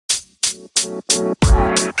What's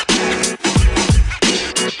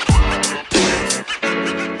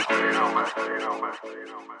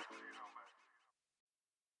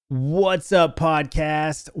up,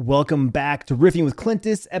 podcast? Welcome back to Riffing with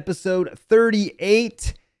Clintus, episode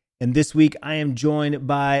 38. And this week I am joined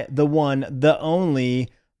by the one, the only,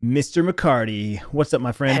 Mr. McCarty. What's up,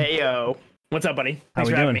 my friend? Hey, yo. What's up, buddy? How Thanks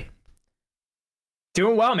we for having doing? me.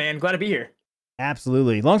 Doing well, man. Glad to be here.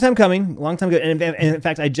 Absolutely. Long time coming. Long time good. And in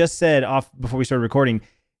fact, I just said off before we started recording,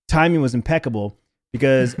 timing was impeccable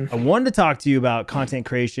because I wanted to talk to you about content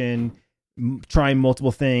creation, trying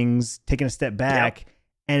multiple things, taking a step back. Yep.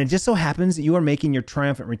 And it just so happens that you are making your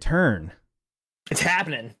triumphant return. It's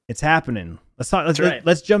happening. It's happening. Let's talk.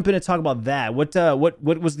 Let's jump in and talk about that. What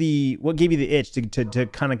gave you the itch to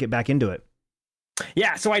kind of get back into it?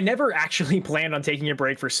 Yeah, so I never actually planned on taking a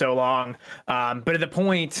break for so long. But at the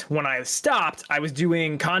point when I stopped, I was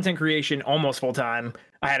doing content creation almost full time.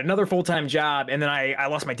 I had another full-time job, and then I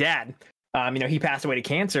lost my dad. He passed away to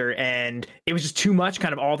cancer, and it was just too much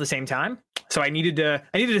kind of all at the same time. So I needed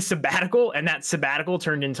a sabbatical, and that sabbatical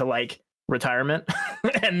turned into like retirement.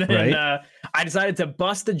 And then I decided to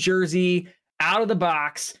bust the jersey out of the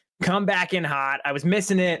box, come back in hot. I was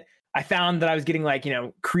missing it. I found that I was getting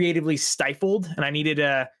creatively stifled, and I needed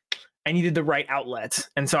the right outlet.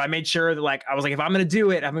 And so I made sure that I was like, if I'm going to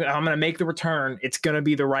do it, I'm going to make the return. It's going to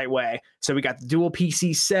be the right way. So we got the dual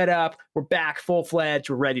PC set up. We're back full fledged.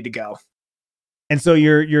 We're ready to go. And so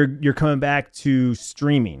you're coming back to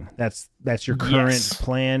streaming. That's your current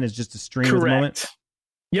plan, is just to stream at the moment.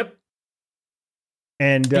 Yep.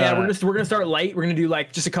 And yeah, we're gonna start light. We're gonna do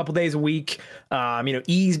just a couple days a week.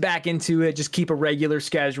 Ease back into it. Just keep a regular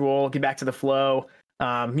schedule. Get back to the flow.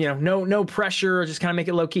 No pressure. Just kind of make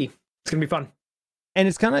it low key. It's gonna be fun. And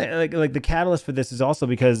it's kind of like the catalyst for this is also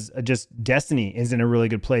because just Destiny is in a really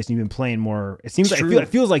good place, and you've been playing more. It seems it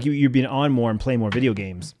feels like you've been on more and playing more video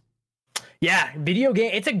games. Yeah, video game.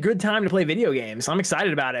 It's a good time to play video games. I'm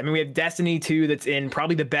excited about it. I mean, we have Destiny 2 that's in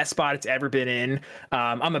probably the best spot it's ever been in.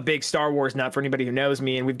 I'm a big Star Wars nut for anybody who knows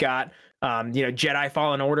me. And we've got, Jedi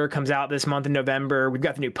Fallen Order comes out this month in November. We've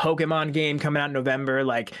got the new Pokemon game coming out in November.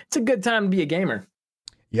 It's a good time to be a gamer.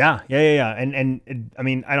 Yeah. And I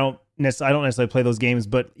mean, I don't necessarily play those games,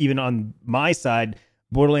 but even on my side,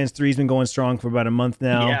 Borderlands 3 has been going strong for about a month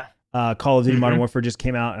now. Yeah. Call of Duty Modern Warfare just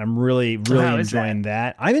came out, and I'm really enjoying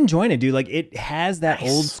that. I'm enjoying it, dude. It has that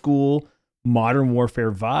old school Modern Warfare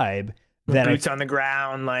vibe. That boots on the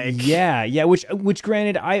ground, yeah. Which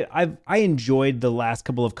granted, I enjoyed the last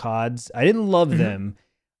couple of CODs. I didn't love them,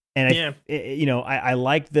 and I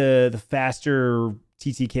liked the faster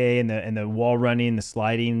TTK and the wall running, the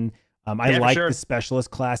sliding. I liked the specialist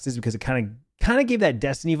classes because it kind of gave that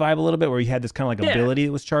Destiny vibe a little bit, where you had this kind of ability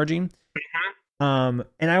that was charging. And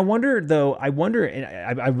I wonder, and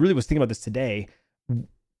I really was thinking about this today,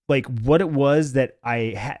 what it was that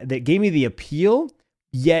that gave me the appeal,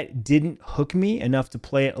 yet didn't hook me enough to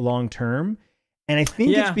play it long term. And I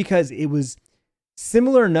think it's because it was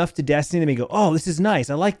similar enough to Destiny to make me go, oh, this is nice,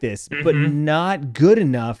 I like this, but not good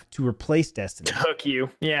enough to replace Destiny. To hook you,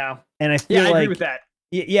 yeah. And I feel I agree with that.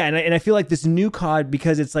 Yeah, and I feel like this new COD,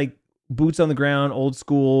 because it's boots on the ground, old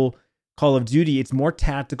school Call of Duty, it's more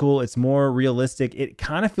tactical, it's more realistic. It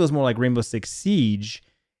kind of feels more like Rainbow Six Siege.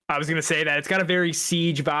 I was going to say that. It's got a very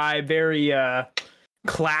Siege vibe, very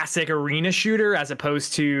classic arena shooter, as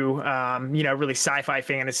opposed to, really sci-fi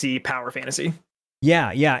fantasy, power fantasy. Yeah.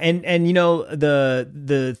 And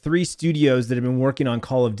the three studios that have been working on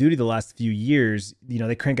Call of Duty the last few years,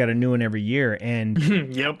 they crank out a new one every year. And,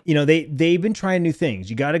 they've been trying new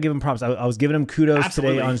things. You got to give them props. I was giving them kudos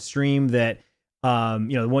today on stream that,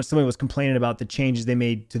 once somebody was complaining about the changes they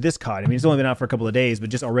made to this COD. I mean, it's only been out for a couple of days, but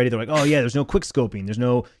just already they're like, oh yeah, there's no quick scoping.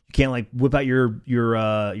 You can't whip out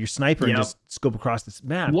your sniper and just scope across this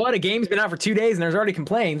map. What? A game's been out for 2 days and there's already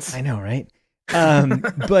complaints. I know, right?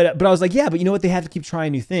 But I was like, yeah, but you know what? They have to keep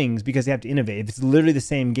trying new things because they have to innovate. If it's literally the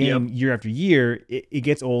same game year after year, it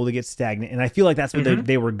gets old, it gets stagnant. And I feel like that's where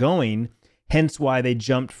they were going. Hence why they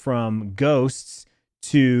jumped from Ghosts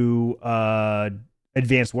to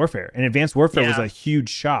Advanced Warfare. And Advanced Warfare was a huge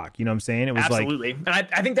shock. You know what I'm saying? It was absolutely. And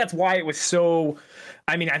I think that's why it was so,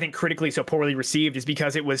 I think critically so poorly received, is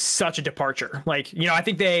because it was such a departure. I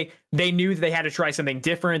think they knew that they had to try something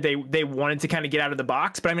different. They wanted to kind of get out of the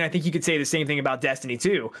box. But I think you could say the same thing about Destiny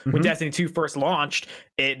 2. When Destiny 2 first launched,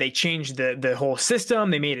 they changed the whole system.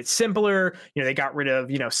 They made it simpler. They got rid of,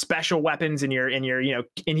 special weapons in your and you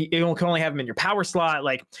can only have them in your power slot.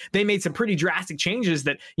 They made some pretty drastic changes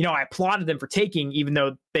that, I applauded them for taking, even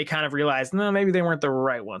though they kind of realized, no, maybe they weren't the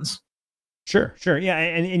right ones. Sure. Yeah.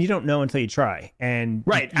 And you don't know until you try. And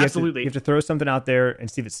right. You absolutely. have to throw something out there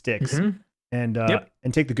and see if it sticks. and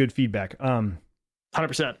take the good feedback.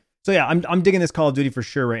 100%. So yeah, I'm digging this Call of Duty for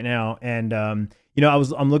sure right now, and I'm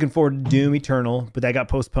looking forward to Doom Eternal, but that got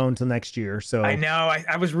postponed till next year. So I know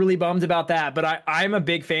I was really bummed about that, but I'm a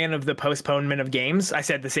big fan of the postponement of games. I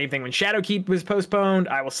said the same thing when Shadowkeep was postponed.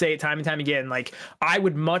 I will say it time and time again. Like, I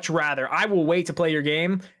would much rather, I will wait to play your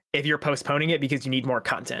game if you're postponing it because you need more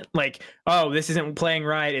content. Like, oh, this isn't playing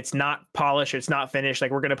right, it's not polished, it's not finished,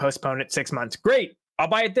 like, we're going to postpone it 6 months. Great, I'll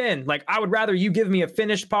buy it then. Like, I would rather you give me a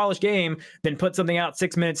finished, polished game than put something out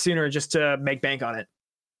 6 minutes sooner just to make bank on it.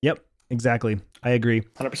 Yep, exactly. I agree.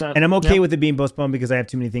 100%. And I'm okay with it being postponed because I have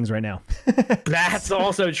too many things right now. That's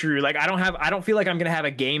also true. Like, I don't feel like I'm gonna have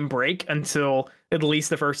a game break until at least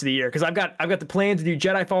the first of the year, because I've got the plan to do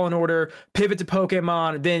Jedi Fallen Order, pivot to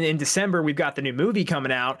Pokemon. Then in December we've got the new movie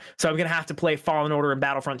coming out, so I'm gonna have to play Fallen Order and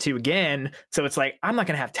Battlefront 2 again. So it's like, I'm not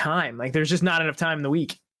gonna have time. Like, there's just not enough time in the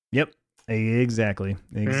week. Yep. Exactly.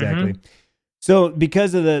 So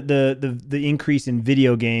because of the increase in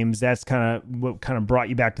video games, that's kind of what kind of brought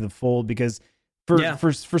you back to the fold. Because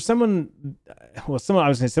for someone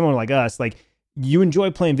like us, like, you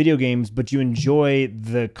enjoy playing video games, but you enjoy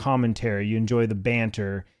the commentary, you enjoy the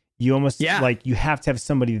banter. You almost like you have to have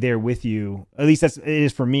somebody there with you. At least it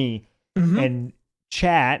is for me. And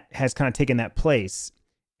chat has kind of taken that place.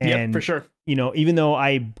 And for sure. Even though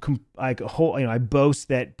I boast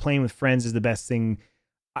that playing with friends is the best thing,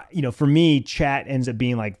 for me, chat ends up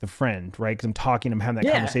being like the friend, right? Because I'm having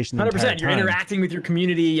that conversation. 100%. You're interacting with your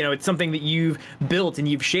community. It's something that you've built and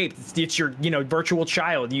you've shaped. It's your, virtual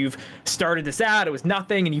child. You've started this out. It was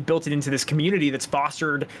nothing, and you built it into this community that's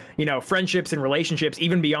fostered, friendships and relationships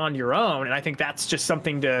even beyond your own. And I think that's just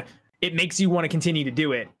something it makes you want to continue to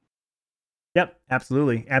do it. Yep,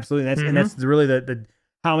 absolutely. And that's really the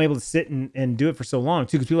how I'm able to sit and do it for so long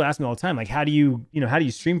too. Because people ask me all the time, like, how do you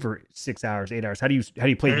stream for 6 hours, 8 hours? How do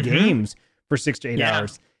you play games for 6 to 8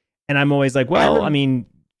 hours? And I'm always like, well, I mean,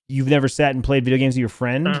 you've never sat and played video games with your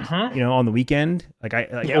friend, on the weekend,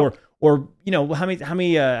 or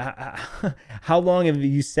how long have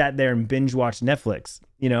you sat there and binge watched Netflix?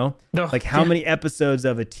 How many episodes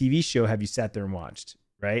of a TV show have you sat there and watched?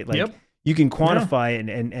 Right? Like, you can quantify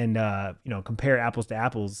and compare apples to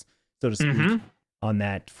apples, so to speak. On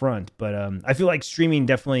that front, but I feel like streaming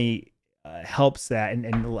definitely helps that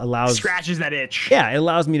and scratches that itch. Yeah, it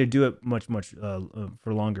allows me to do it much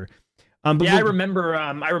for longer. I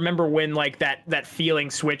remember when, like, that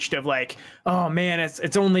feeling switched of like, oh man,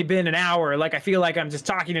 it's only been an hour. Like, I feel like I'm just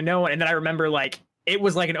talking to no one. And then I remember, like, it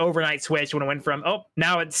was like an overnight switch when it went from,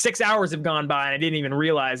 now it's 6 hours have gone by and I didn't even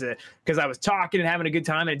realize it because I was talking and having a good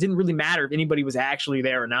time, and it didn't really matter if anybody was actually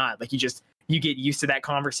there or not. Like, you get used to that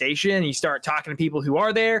conversation, and you start talking to people who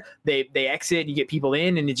are there. They exit, you get people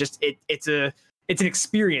in, and it's an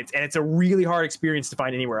experience, and it's a really hard experience to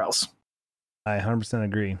find anywhere else. I 100%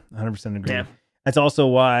 agree. Yeah. That's also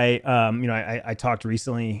why, I talked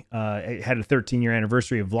recently, I had a 13-year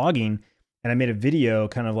anniversary of vlogging, and I made a video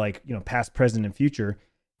kind of like, past, present, and future.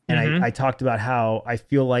 And I talked about how I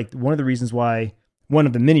feel like one of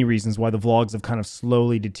the many reasons why the vlogs have kind of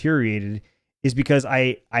slowly deteriorated is because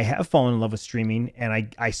I have fallen in love with streaming,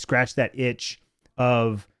 and I scratch that itch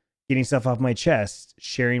of getting stuff off my chest,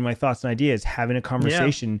 sharing my thoughts and ideas, having a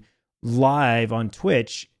conversation live on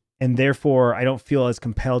Twitch. And therefore I don't feel as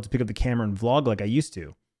compelled to pick up the camera and vlog like I used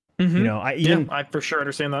to. I for sure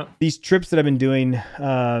understand that. These trips that I've been doing,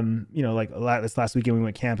 like this last weekend we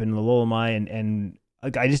went camping in Lolomai, and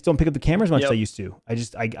I just don't pick up the camera as much as I used to.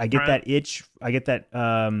 I get that itch. I get that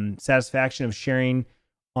satisfaction of sharing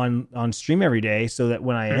on stream every day, so that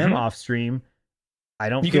when I am off stream,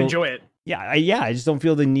 you can enjoy it. I just don't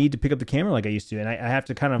feel the need to pick up the camera like I used to. And I have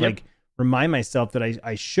to kind of like remind myself that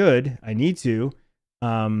I need to,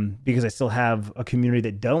 because I still have a community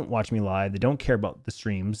that don't watch me live, that don't care about the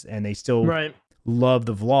streams, and they still love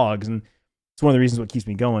the vlogs. And it's one of the reasons what keeps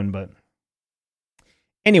me going. But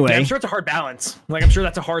anyway, I'm sure it's a hard balance. Like, I'm sure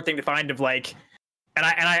that's a hard thing to find, of like, and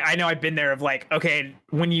I know I've been there, of like, okay,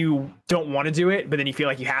 when you don't want to do it, but then you feel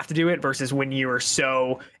like you have to do it, versus when you are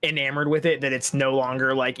so enamored with it that it's no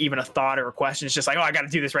longer like even a thought or a question. It's just like, oh, I got to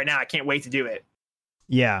do this right now. I can't wait to do it.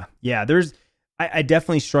 Yeah. I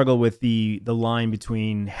definitely struggle with the line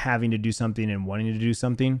between having to do something and wanting to do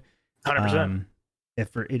something. 100%.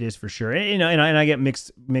 It is for sure. And I get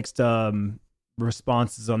mixed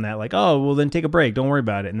responses on that. Like, oh, well then take a break. Don't worry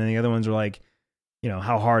about it. And then the other ones are like,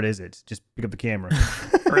 how hard is it? Just pick up the camera.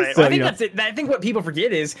 Right. So, I think that's it. I think what people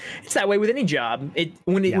forget is it's that way with any job.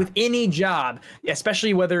 With any job,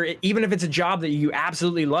 especially even if it's a job that you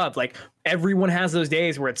absolutely love, like, everyone has those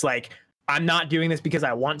days where it's like, I'm not doing this because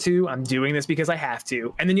I want to. I'm doing this because I have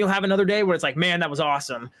to. And then you'll have another day where it's like, man, that was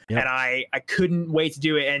awesome. Yep. And I couldn't wait to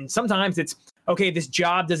do it. And sometimes it's, okay, this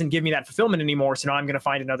job doesn't give me that fulfillment anymore, so now I'm going to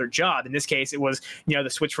find another job. In this case, it was, the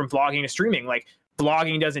switch from vlogging to streaming. Like,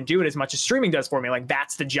 vlogging doesn't do it as much as streaming does for me. Like,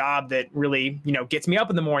 that's the job that really, gets me up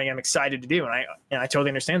in the morning. I'm excited to do. And I totally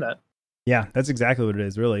understand that. Yeah, that's exactly what it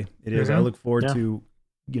is. Really, it is. I look forward to,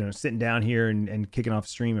 sitting down here and kicking off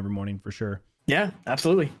stream every morning for sure. Yeah,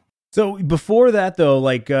 absolutely. So before that, though,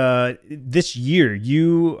 like this year,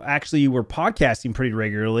 you actually were podcasting pretty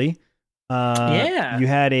regularly. You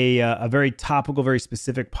had a very topical, very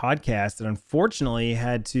specific podcast that unfortunately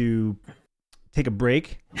had to take a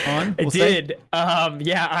break on. It did.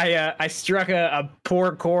 I struck a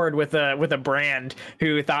poor chord with a brand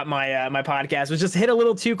who thought my podcast was just hit a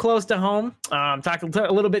little too close to home. Talked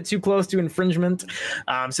a little bit too close to infringement.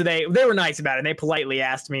 So they were nice about it. And they politely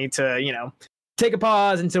asked me to, take a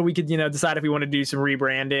pause until we could, decide if we want to do some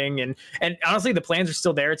rebranding. And honestly, the plans are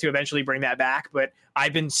still there to eventually bring that back. But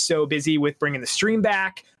I've been so busy with bringing the stream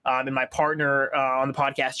back. And my partner on the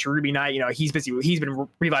podcast, Cherubi Knight, he's busy. He's been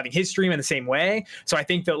reviving his stream in the same way. So I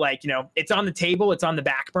think that it's on the table, it's on the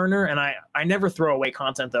back burner. And I never throw away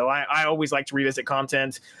content, though. I always like to revisit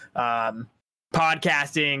content.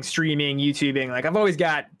 Podcasting, streaming, YouTubing. Like, I've always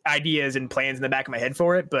got ideas and plans in the back of my head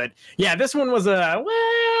for it. But yeah, this one was all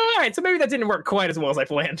right. So maybe that didn't work quite as well as I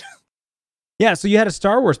planned. Yeah. So you had a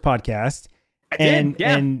Star Wars podcast. I did,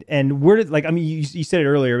 yeah. And where did, you said it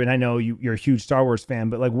earlier, and I know you're a huge Star Wars fan,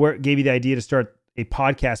 but where gave you the idea to start a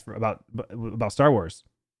podcast about Star Wars?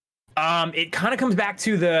 It kind of comes back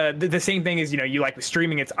to the same thing as, you like with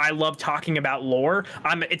streaming. It's, I love talking about lore.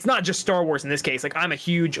 It's not just Star Wars in this case. Like, I'm a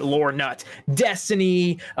huge lore nut.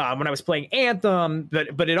 Destiny, when I was playing Anthem,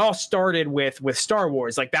 but it all started with Star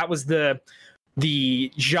Wars. Like, that was the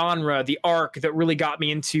genre, the arc that really got me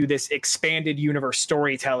into this expanded universe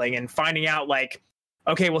storytelling and finding out, like,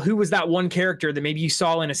 okay, well, who was that one character that maybe you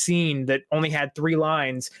saw in a scene that only had 3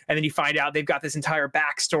 lines, and then you find out they've got this entire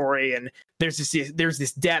backstory, and there's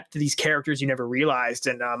this depth to these characters you never realized,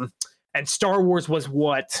 and Star Wars was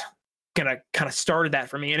what kind of started that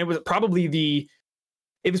for me, and it was probably the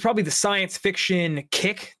science fiction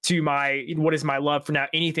kick to what is my love for now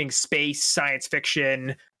anything space, science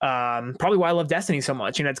fiction. Probably why I love Destiny so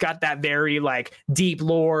much. It's got that very deep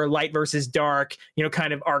lore, light versus dark,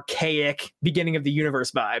 kind of archaic beginning of the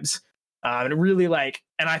universe vibes. And it really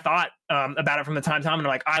and I thought about it from the time, and I'm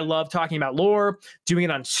like, I love talking about lore, doing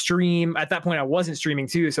it on stream. At that point, I wasn't streaming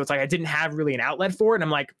too, so it's I didn't have really an outlet for it. And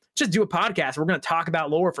I'm like, just do a podcast. We're going to talk about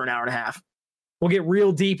lore for an hour and a half. We'll get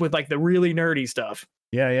real deep with the really nerdy stuff.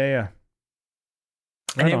 Yeah.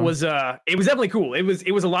 And it was definitely cool. It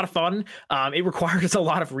was a lot of fun. It required us a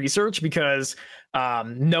lot of research because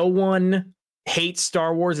no one hates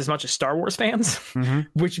Star Wars as much as Star Wars fans,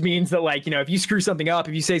 which means that if you screw something up,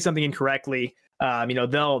 if you say something incorrectly,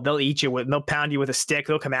 they'll eat you they'll pound you with a stick.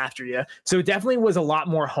 They'll come after you. So it definitely was a lot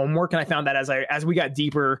more homework. And I found that as we got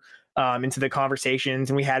deeper into the conversations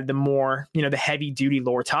and we had the more, the heavy duty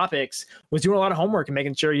lore topics, was doing a lot of homework and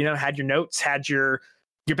making sure, had your notes, had your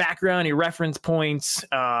background, your reference points.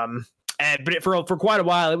 But for quite a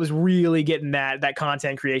while, it was really getting that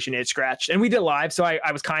content creation itch scratched. And we did it live. So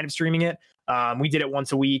I was kind of streaming it. We did it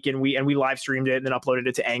once a week and we live streamed it and then uploaded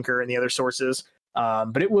it to Anchor and the other sources.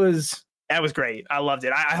 But that was great. I loved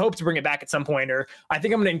it. I hope to bring it back at some point, or I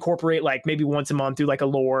think I'm going to incorporate maybe once a month, do a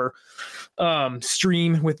lore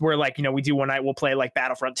stream with where we do one night, we'll play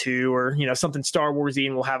Battlefront 2 or, something Star Warsy,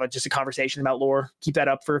 and we'll have just a conversation about lore. Keep that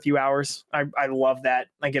up for a few hours. I love that.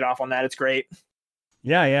 I get off on that. It's great.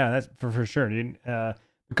 Yeah. That's for sure, dude. The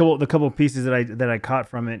couple of pieces that I caught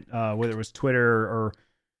from it, whether it was Twitter or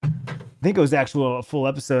I think it was actually a full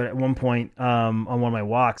episode at one point on one of my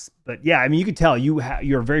walks. But yeah, I mean, you could tell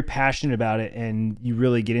you're very passionate about it and you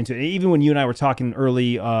really get into it. Even when you and I were talking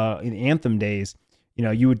early in Anthem days,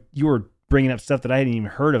 you were bringing up stuff that I hadn't even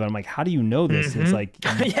heard of. I'm like, how do you know this? It's I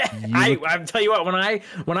tell you what,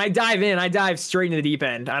 when I dive in, I dive straight into the deep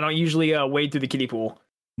end. I don't usually wade through the kiddie pool.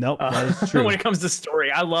 Nope, that is true. When it comes to story,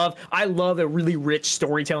 I love a really rich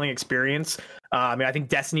storytelling experience. I think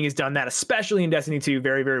Destiny has done that, especially in Destiny 2,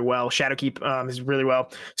 very, very well. Shadowkeep is really well.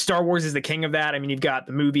 Star Wars is the king of that. I mean, you've got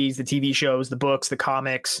the movies, the TV shows, the books, the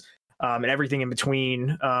comics, and everything in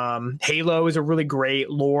between. Halo is a really great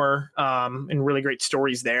lore and really great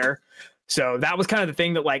stories there. So that was kind of the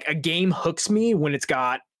thing that a game hooks me when it's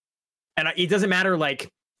got, and it doesn't matter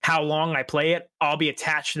how long I play it, I'll be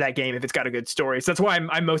attached to that game if it's got a good story. So that's why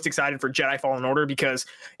I'm most excited for Jedi Fallen Order, because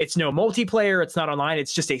it's no multiplayer, it's not online,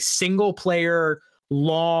 it's just a single player,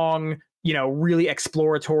 long, really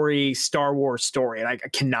exploratory Star Wars story, and I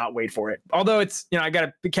cannot wait for it. Although it's, I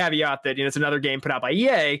got a caveat that it's another game put out by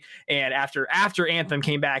EA, and after Anthem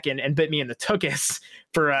came back and bit me in the tuchus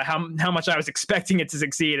for how much I was expecting it to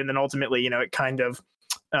succeed, and then ultimately, it kind of,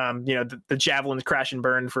 the javelins crash and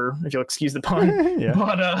burn, for, if you'll excuse the pun. Yeah.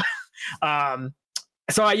 But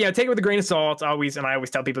so take it with a grain of salt always, and I always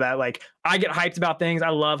tell people that, like, I get hyped about things. I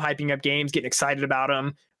love hyping up games, getting excited about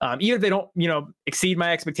them. Even if they don't, exceed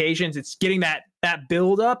my expectations, it's getting that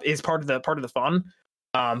build up is part of the fun.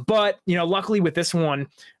 But luckily with this one,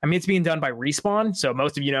 I mean, it's being done by Respawn. So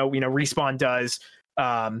most of Respawn does,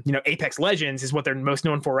 Apex Legends is what they're most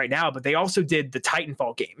known for right now, but they also did the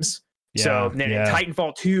Titanfall games. Yeah, so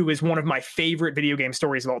Titanfall 2 is one of my favorite video game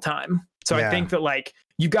stories of all time. So I think that, like,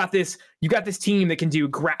 you got this team that can do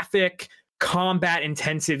graphic, combat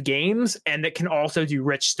intensive games, and that can also do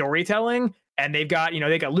rich storytelling. And they've got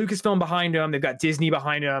Lucasfilm behind them, they've got Disney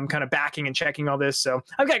behind them, kind of backing and checking all this. So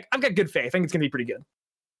I've got good faith. I think it's gonna be pretty good.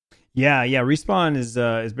 Yeah. Respawn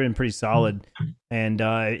has been pretty solid, and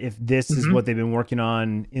if this is what they've been working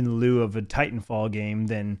on in lieu of a Titanfall game,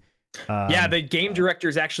 then the game director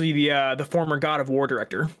is actually the former God of War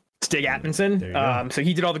director, Stig Atmanson. So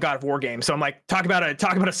he did all the God of War games. So I'm like, talk about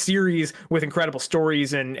a series with incredible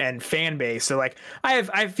stories and fan base. So, like,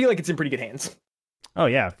 I feel like it's in pretty good hands. Oh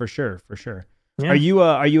yeah, for sure. Yeah. Are you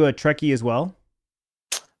a Trekkie as well?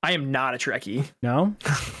 I am not a Trekkie. No?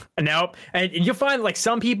 Nope. And you'll find, like,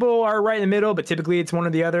 some people are right in the middle, but typically it's one or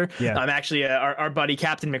the other. Yeah. I'm actually our buddy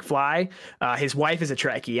Captain McFly. His wife is a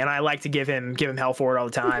Trekkie, and I like to give him hell for it all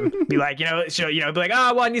the time. Be like, be like,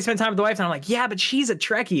 oh, well, I need to spend time with the wife. And I'm like, yeah, but she's a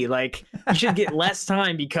Trekkie. Like, you should get less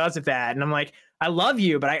time because of that. And I'm like, I love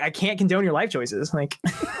you, but I can't condone your life choices. Like,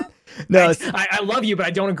 no, I love you, but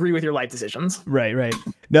I don't agree with your life decisions. Right.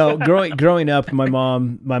 No, growing up, my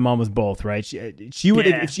mom was both. Right, she would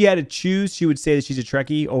if she had to choose, she would say that she's a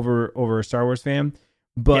Trekkie over a Star Wars fan.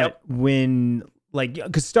 But when, like,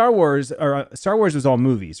 because Star Wars was all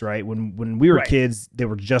movies, right? When we were kids, they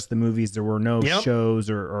were just the movies. There were no shows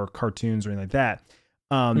or cartoons or anything like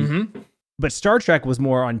that. But Star Trek was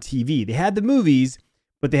more on TV. They had the movies,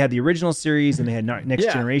 but they had the original series and they had Next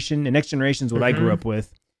Generation. And Next Generation is what I grew up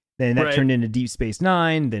with. Then that turned into Deep Space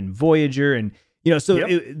Nine, then Voyager, and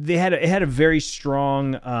it had a very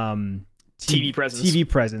strong TV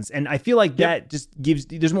presence, and I feel like that just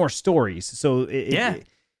there's more stories. So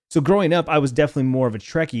so growing up, I was definitely more of a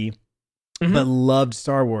Trekkie, but loved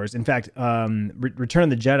Star Wars. In fact, Return of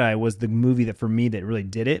the Jedi was the movie that for me that really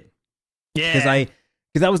did it. Yeah,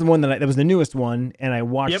 because that was the one that was the newest one, and I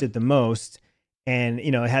watched it the most. And,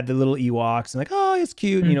 it had the little Ewoks and, like, oh, it's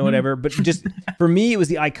cute, whatever. But just for me, it was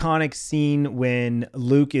the iconic scene when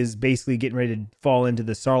Luke is basically getting ready to fall into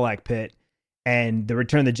the Sarlacc pit, and the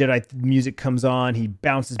Return of the Jedi music comes on. He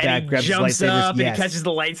bounces back, grabs his lightsaber, jumps up, and he catches the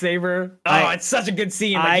lightsaber. Oh, it's such a good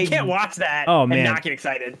scene. Like, you can't watch that and not get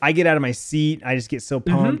excited. I get out of my seat. I just get so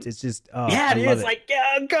pumped. It's just, it is. Like,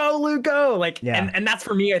 go, Luke, go. Like, and that's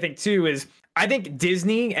for me, I think, too, is I think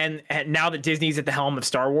Disney, and now that Disney's at the helm of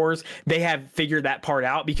Star Wars, they have figured that part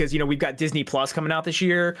out, because, we've got Disney Plus coming out this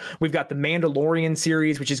year. We've got the Mandalorian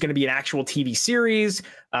series, which is going to be an actual TV series.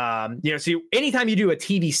 So anytime you do a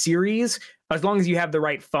TV series, as long as you have the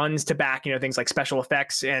right funds to back, things like special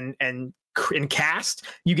effects and cast,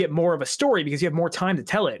 you get more of a story because you have more time to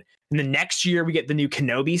tell it. And then next year we get the new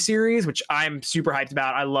Kenobi series, which I'm super hyped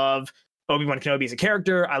about. I love Obi-Wan Kenobi as a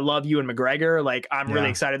character. I love Ewan McGregor. Like, I'm really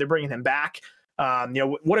excited they're bringing him back.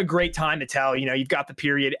 What a great time to tell. You've got the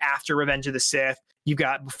period after Revenge of the Sith. You've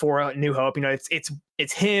got before New Hope.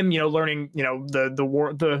 It's him. Learning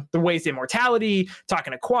the ways to immortality,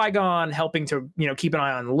 talking to Qui-Gon, helping to keep an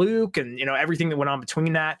eye on Luke, and everything that went on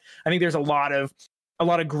between that. I think there's a lot of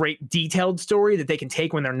great detailed story that they can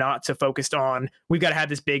take when they're not so focused on, we've got to have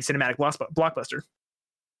this big cinematic blockbuster.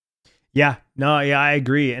 I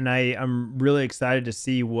agree. And I'm really excited to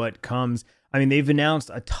see what comes. I mean, they've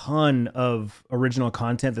announced a ton of original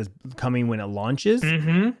content that's coming when it launches.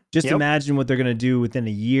 Just imagine what they're going to do within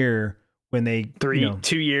a year when they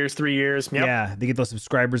 2 years, 3 years. Yeah, they get those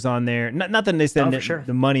subscribers on there. Not that they said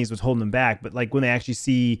the money was holding them back, but like when they actually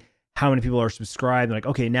see how many people are subscribed, they're like,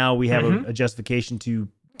 okay, now we have a justification to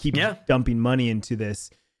keep dumping money into this.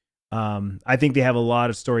 I think they have a lot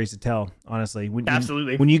of stories to tell, honestly.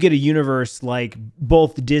 Absolutely. When you get a universe like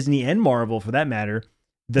both Disney and Marvel, for that matter,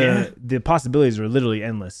 the possibilities are literally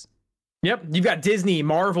endless. Yep, you've got Disney,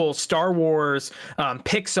 Marvel, Star Wars,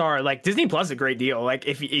 Pixar. Like, Disney Plus is a great deal. Like,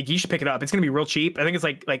 if you should pick it up, it's gonna be real cheap. I think it's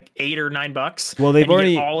like $8 or $9. Well, they've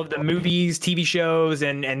already all of the movies, TV shows,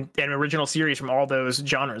 and original series from all those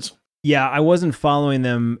genres. Yeah, I wasn't following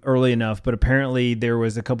them early enough, but apparently there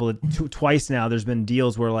was a couple of twice now. There's been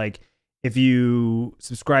deals where like if you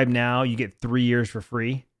subscribe now, you get 3 years for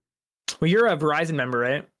free. Well, you're a Verizon member,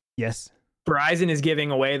 right? Yes. Verizon is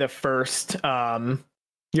giving away the first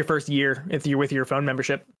your first year if you're with your phone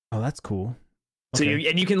membership. Oh, that's cool. So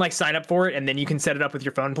Okay. you can like sign up for it, and then you can set it up with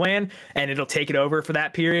your phone plan, and it'll take it over for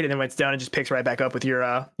that period, and then when it's done, it just picks right back up with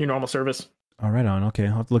your normal service. All right, on. Okay,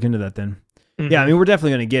 I'll have to look into that then. Mm-hmm. Yeah, I mean, we're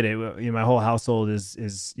definitely going to get it. My whole household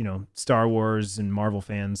is Star Wars and Marvel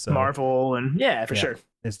fans. So Marvel and for sure.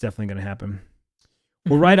 It's definitely going to happen.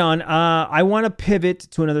 Well, right on. I want to pivot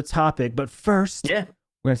to another topic, but first, we're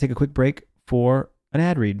going to take a quick break for an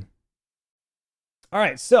ad read. All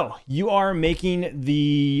right, so you are making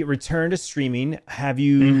the return to streaming. Have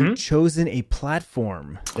you chosen a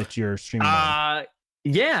platform that you're streaming on?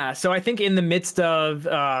 Yeah, so I think in the midst of,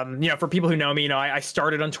 for people who know me, I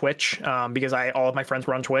started on Twitch because all of my friends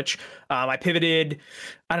were on Twitch. I pivoted,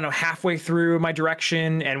 halfway through my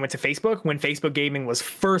direction and went to Facebook when Facebook gaming was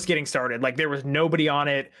first getting started. Like there was nobody on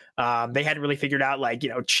it. They hadn't really figured out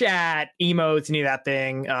chat, emotes, any of that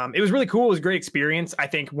thing. It was really cool. It was a great experience. I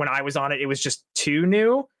think when I was on it, it was just too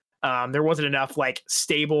new. There wasn't enough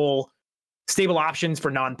stable options for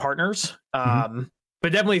non-partners.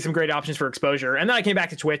 But definitely some great options for exposure. And then I came back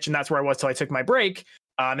to Twitch, and that's where I was till I took my break.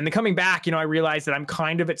 And then coming back, I realized that I'm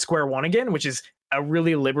kind of at square one again, which is a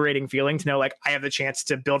really liberating feeling to know I have the chance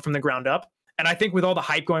to build from the ground up. And I think with all the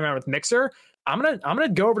hype going on with Mixer, I'm gonna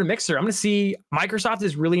go over to Mixer. I'm gonna see Microsoft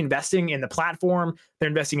is really investing in the platform. They're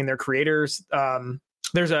investing in their creators.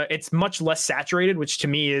 It's much less saturated, which to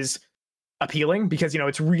me is appealing because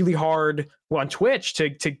it's really hard on Twitch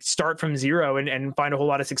to start from zero and find a whole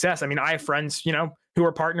lot of success. I mean, I have friends who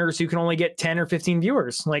are partners who can only get 10 or 15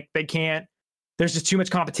 viewers. They can't. There's just too much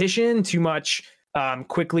competition, too much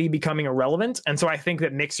quickly becoming irrelevant. And so I think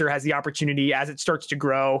that Mixer has the opportunity as it starts to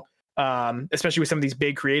grow, especially with some of these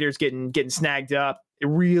big creators getting snagged up. A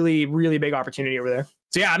really, really big opportunity over there.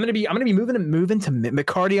 So yeah, I'm gonna be moving to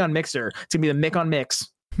McCarty on Mixer. It's gonna be the Mick on Mix.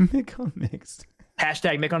 Mick on Mix.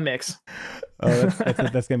 Hashtag Mick on Mix. Oh,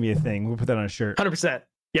 that's gonna be a thing. We'll put that on a shirt. 100%.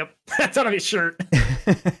 Yep, that's on a shirt.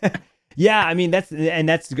 Yeah, I mean that's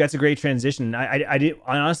a great transition. I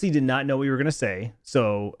honestly did not know what you were gonna say.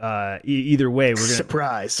 So either way, we're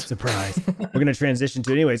gonna surprise. We're gonna transition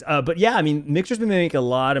to it anyways. But yeah, I mean, Mixer's been making a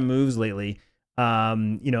lot of moves lately.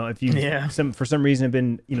 If you for some reason have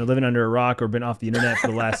been living under a rock or been off the internet for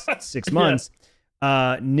the last 6 months.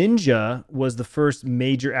 Ninja was the first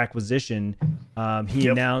major acquisition. He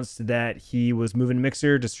announced that he was moving to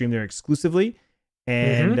Mixer to stream there exclusively.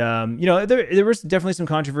 And, there was definitely some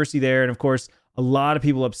controversy there. And of course, a lot of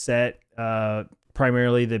people upset,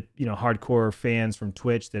 primarily the, hardcore fans from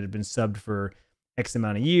Twitch that had been subbed for X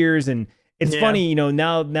amount of years. And it's funny,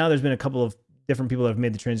 now there's been a couple of different people that have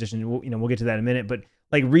made the transition. We'll get to that in a minute, but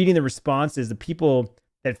reading the responses, the people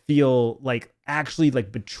that feel actually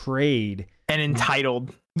betrayed and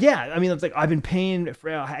entitled. Yeah. I mean, it's I've been paying for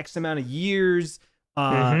X amount of years,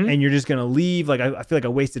 and you're just going to leave. I feel like I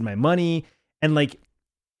wasted my money. And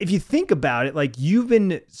if you think about it, you've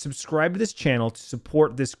been subscribed to this channel to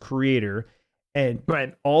support this creator and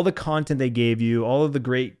all the content they gave you, all of the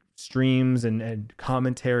great streams and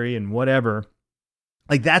commentary and whatever,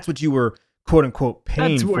 that's what you were quote unquote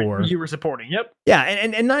paying for. You were supporting. Yep. Yeah.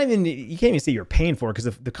 And not even, you can't even say you're paying for it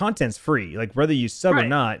because the content's free. Whether you sub or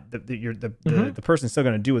not, the person's still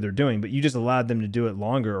going to do what they're doing, but you just allowed them to do it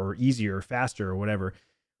longer or easier or faster or whatever.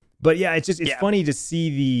 But yeah, it's funny to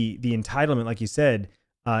see the entitlement, like you said,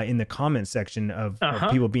 in the comment section of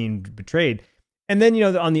people being betrayed. And then,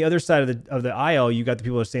 on the other side of the aisle, you got the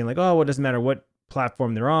people who are saying oh, well, it doesn't matter what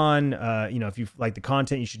platform they're on. If you like the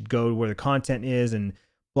content, you should go where the content is and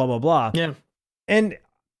blah, blah, blah. Yeah. And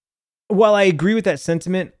while I agree with that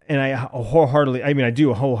sentiment, and I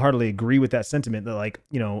do wholeheartedly agree with that sentiment that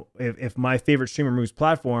if my favorite streamer moves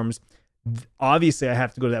platforms, obviously I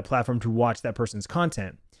have to go to that platform to watch that person's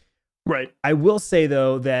content. Right. I will say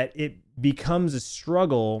though that it becomes a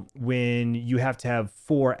struggle when you have to have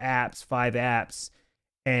 4 apps, 5 apps,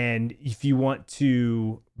 and if you want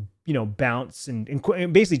to, bounce and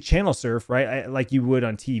basically channel surf, right, like you would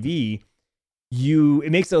on TV,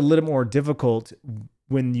 it makes it a little more difficult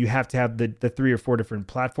when you have to have the 3 or 4 different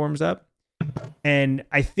platforms up. And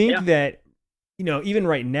I think that even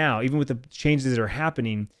right now, even with the changes that are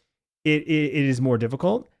happening, it is more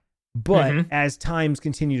difficult. But as times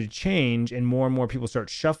continue to change and more people start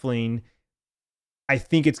shuffling, I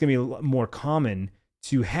think it's going to be more common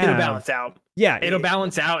to have. It'll balance out. Yeah, it'll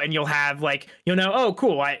balance out, and you'll have like, you'll know, oh,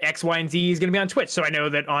 cool, X, Y, and Z is going to be on Twitch. So I know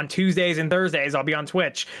that on Tuesdays and Thursdays, I'll be on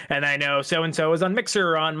Twitch. And I know so-and-so is on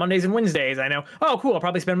Mixer on Mondays and Wednesdays. I know, oh, cool, I'll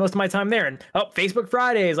probably spend most of my time there. And oh, Facebook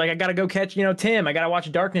Fridays, like I got to go catch, Tim. I got to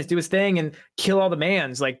watch Darkness do his thing and kill all the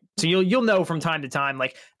mans. Like, so you'll know from time to time,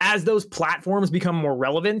 like as those platforms become more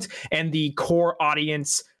relevant and the core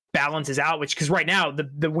audience balances out, which, because right now,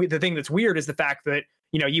 the thing that's weird is the fact that,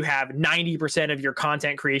 you have 90% of your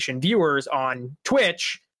content creation viewers on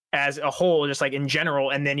Twitch as a whole, just like in general.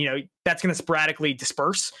 And then, that's going to sporadically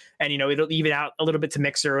disperse, and, it'll even out a little bit to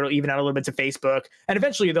Mixer. It'll even out a little bit to Facebook. And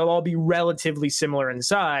eventually they'll all be relatively similar in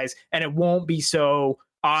size, and it won't be so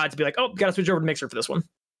odd to be like, oh, got to switch over to Mixer for this one.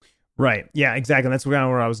 Right. Yeah, exactly. And that's kind of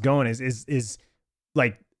where I was going is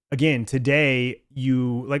like, again, today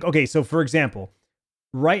okay. So for example,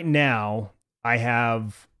 right now I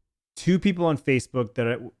have 2 people on Facebook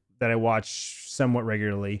that I watch somewhat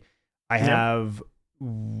regularly. I have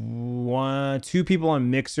 2 people on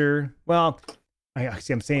Mixer. Well,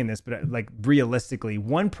 I'm saying this, but like realistically,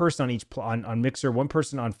 1 person on each on Mixer, 1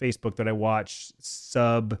 person on Facebook that I watch,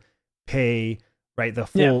 sub, pay, right? The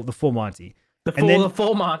full Monty. The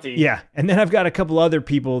full Monty. Yeah. And then I've got a couple other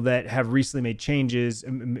people that have recently made changes,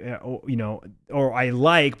 or I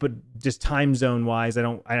like, but just time zone wise,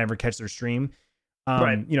 I never catch their stream.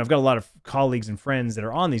 Right. I've got a lot of colleagues and friends that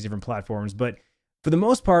are on these different platforms, but for the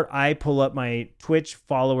most part, I pull up my Twitch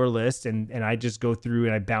follower list and I just go through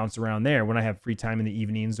and I bounce around there when I have free time in the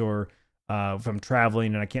evenings, or if I'm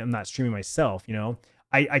traveling and I'm not streaming myself,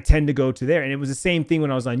 I tend to go to there. And it was the same thing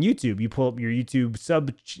when I was on YouTube. You pull up your YouTube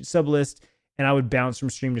sub list, and I would bounce from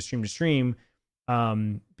stream to stream to stream,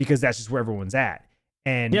 because that's just where everyone's at.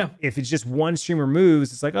 And if it's just one streamer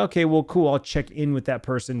moves, it's like, okay, well, cool. I'll check in with that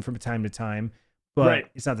person from time to time,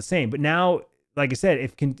 but it's not the same. But now, like I said,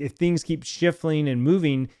 if things keep shifting and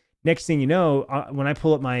moving, next thing you know, when I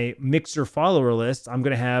pull up my Mixer follower list, I'm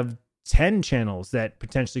going to have 10 channels that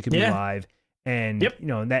potentially could be live, and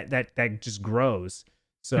that just grows.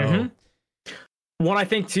 So one, I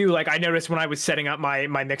think too, like I noticed when I was setting up my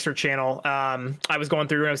Mixer channel, I was going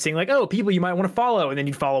through and I was seeing like, oh, people you might want to follow, and then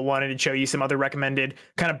you'd follow one and it'd show you some other recommended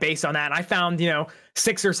kind of based on that. And I found,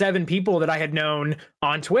 6 or 7 people that I had known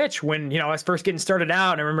on Twitch when, I was first getting started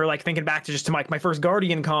out. And I remember like thinking back to my first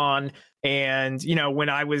Guardian Con, and, when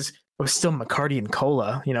I was still McCarty and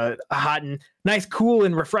cola, a hot and nice, cool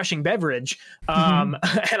and refreshing beverage. And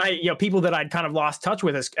I, people that I'd kind of lost touch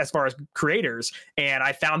with as far as creators, and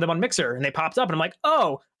I found them on Mixer and they popped up and I'm like,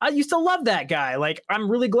 oh, I used to love that guy. Like, I'm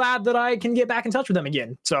really glad that I can get back in touch with them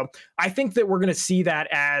again. So I think that we're going to see that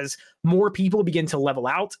as more people begin to level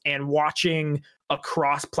out and watching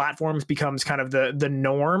across platforms becomes kind of the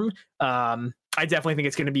norm. I definitely think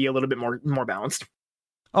it's going to be a little bit more balanced.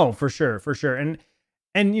 Oh, for sure. And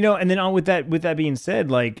and then on with that being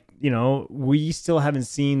said, like, we still haven't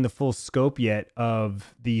seen the full scope yet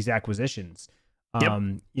of these acquisitions.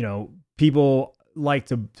 People like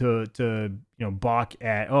to balk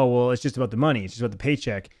at, oh, well, it's just about the money, it's just about the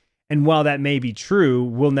paycheck. And while that may be true,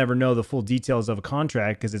 we'll never know the full details of a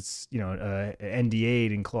contract because it's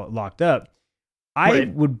NDA'd and locked up.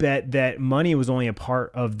 I would bet that money was only a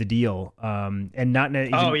part of the deal, and not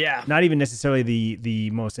even necessarily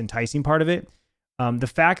the most enticing part of it. The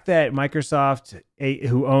fact that Microsoft,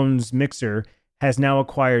 who owns Mixer, has now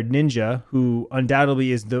acquired Ninja, who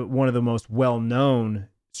undoubtedly is one of the most well-known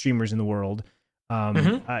streamers in the world.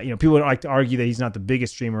 People would like to argue that he's not the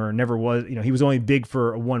biggest streamer, or never was. He was only big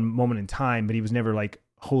for one moment in time, but he was never like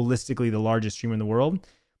holistically the largest streamer in the world.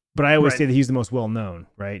 But I always say that he's the most well-known,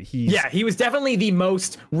 right? He was definitely the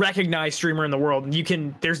most recognized streamer in the world.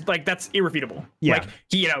 That's irrefutable. Yeah. Like,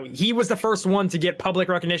 he was the first one to get public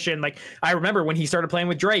recognition. Like, I remember when he started playing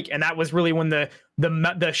with Drake, and that was really when the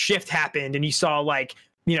shift happened, and you saw like,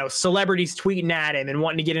 celebrities tweeting at him and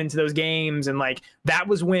wanting to get into those games. And like, that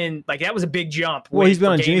was when, like, that was a big jump. Well, he's been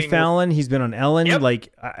on Jimmy Fallon. He's been on Ellen. Yep.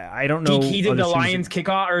 Like, I don't know. He did the Lions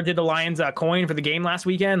kickoff, or did the Lions coin for the game last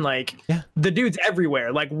weekend. Like, the dude's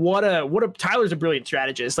everywhere. Like, Tyler's a brilliant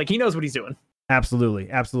strategist. Like, he knows what he's doing. Absolutely.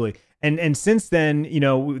 And since then,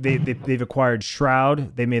 they've acquired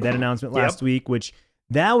Shroud. They made that announcement last week, which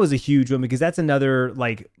that was a huge one because that's another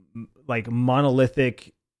like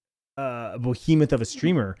monolithic behemoth of a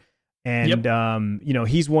streamer, and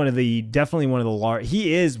he's definitely one of the large.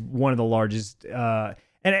 He is one of the largest, and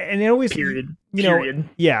it always period.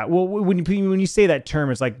 Yeah. Well, when you say that term,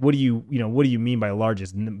 it's like, what do you mean by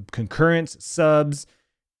largest? Concurrents, subs,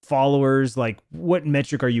 followers. Like, what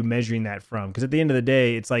metric are you measuring that from? Because at the end of the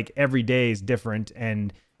day, it's like every day is different,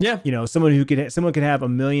 and someone could have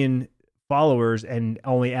 1 million followers and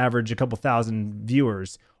only average a couple thousand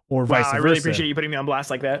viewers, or vice versa. I really appreciate you putting me on blast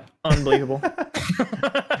like that. Unbelievable.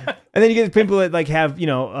 And then you get people that like have,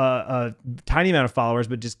 a tiny amount of followers,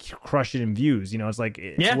 but just crush it in views. It's like,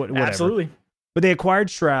 whatever. Absolutely. But they acquired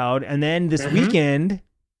Shroud. And then this weekend,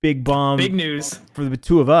 big bomb. Big news. For the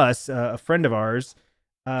two of us, a friend of ours,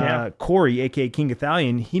 Corey, aka King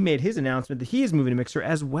Ithalian, he made his announcement that he is moving to Mixer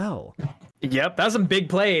as well. Yep, that was some big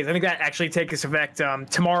plays. I think that actually takes effect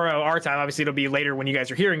tomorrow, our time. Obviously, it'll be later when you guys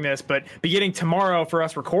are hearing this, but beginning tomorrow for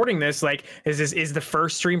us recording this, is the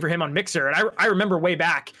first stream for him on Mixer. And I remember way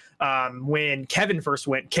back when Kevin first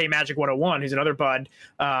went, K Magic 101, who's another bud.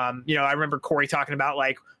 I remember Corey talking about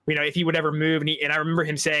if he would ever move, and I remember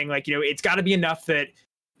him saying it's got to be enough that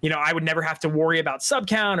I would never have to worry about sub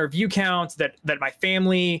count or view counts, that my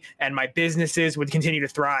family and my businesses would continue to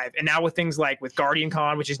thrive. And now with things like with Guardian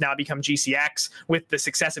Con, which has now become GCX, with the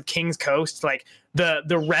success of King's Coast,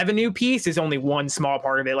 the revenue piece is only one small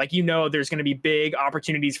part of it. There's going to be big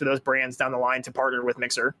opportunities for those brands down the line to partner with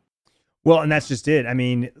Mixer. Well, and that's just it. I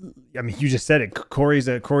mean, you just said it. Corey's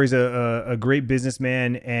a great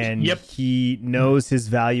businessman, and he knows his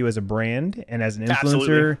value as a brand and as an influencer.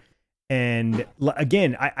 Absolutely. And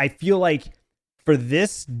again, I feel like for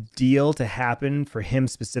this deal to happen for him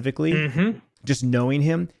specifically, just knowing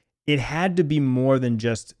him, it had to be more than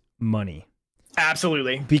just money.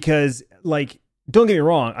 Absolutely. Because don't get me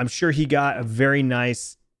wrong, I'm sure he got a very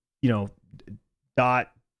nice,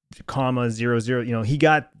 dot, comma, 00, he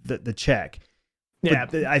got the check. Yeah.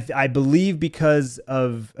 But I believe because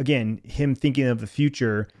of, again, him thinking of the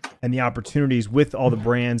future and the opportunities with all the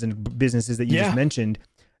brands and businesses that you just mentioned,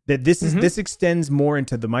 that this extends more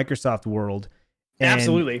into the Microsoft world.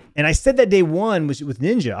 Absolutely. And I said that day one with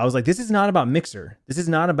Ninja, I was like, this is not about Mixer. This is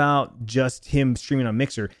not about just him streaming on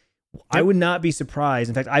Mixer. Yep. I would not be surprised.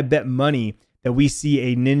 In fact, I bet money that we see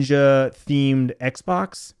a Ninja themed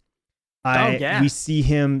Xbox. We see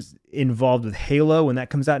him involved with Halo when that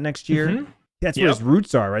comes out next year. That's where his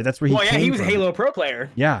roots are, right? That's where he came he was from. a Halo Pro player.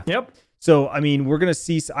 Yeah. Yep. So, I mean, we're going to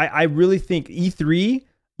see, I really think E3,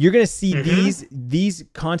 you're going to see these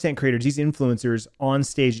content creators, these influencers on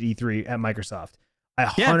stage at E3 at Microsoft. I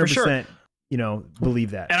 100%, believe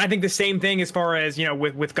that. And I think the same thing as far as,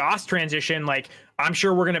 with Goss transition, I'm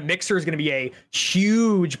sure Mixer is going to be a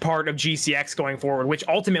huge part of GCX going forward, which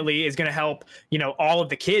ultimately is going to help, all of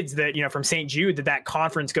the kids that, from St. Jude that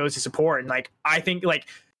conference goes to support. And I think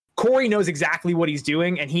Corey knows exactly what he's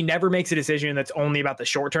doing, and he never makes a decision that's only about the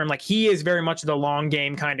short term. He is very much the long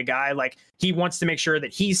game kind of guy. He wants to make sure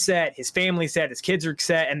that he's set, his family's set, his kids are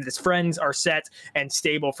set, and his friends are set and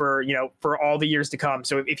stable for all the years to come.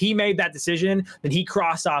 So if he made that decision, then he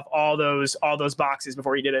crossed off all those boxes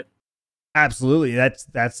before he did it. Absolutely.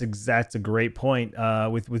 That's a great point.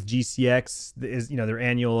 With GCX is, their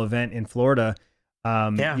annual event in Florida.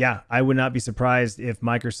 I would not be surprised if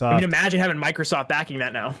Microsoft. Imagine having Microsoft backing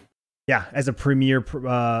that now. Yeah, as a premier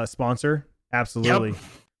sponsor, absolutely.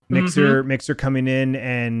 Yep. Mixer coming in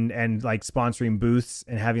and sponsoring booths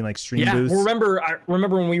and having stream booths. Well, I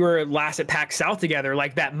remember when we were last at PAX South together,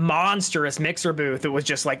 that monstrous Mixer booth. It was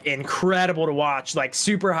just incredible to watch,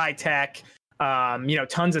 super high tech.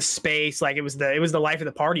 Tons of space. It was the life of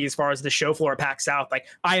the party as far as the show floor at PAX South.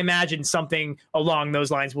 I imagine something along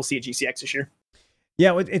those lines we'll see at GCX this year.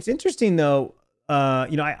 Yeah, it's interesting though.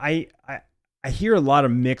 I hear a lot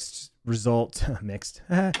of mixed results.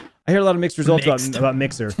 I hear a lot of mixed results about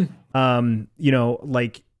Mixer.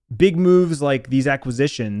 Big moves like these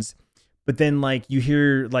acquisitions, but then you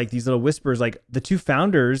hear these little whispers. The two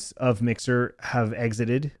founders of Mixer have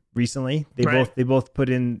exited recently. They both put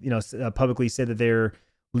in publicly said that they're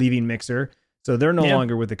leaving Mixer, so they're no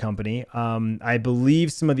longer with the company. I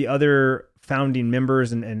believe some of the other founding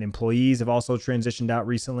members and employees have also transitioned out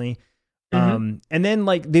recently. And then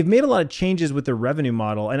they've made a lot of changes with their revenue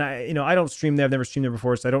model. And I don't stream there. I've never streamed there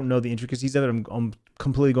before, so I don't know the intricacies of it. I'm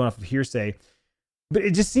completely going off of hearsay, but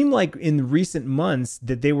it just seemed like in recent months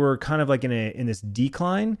that they were kind of in this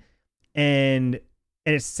decline, and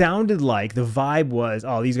it sounded like the vibe was,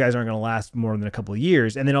 oh, these guys aren't going to last more than a couple of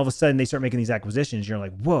years. And then all of a sudden they start making these acquisitions. You're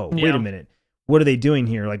like, whoa, wait a minute. What are they doing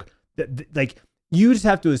here? You just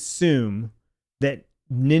have to assume that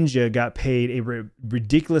Ninja got paid a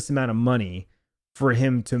ridiculous amount of money for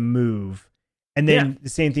him to move. And then the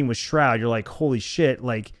same thing with Shroud. You're like, holy shit.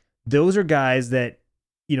 Those are guys that,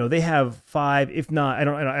 they have 5, if not,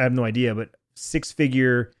 I have no idea, but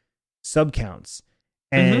 6-figure sub counts.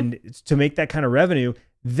 And to make that kind of revenue,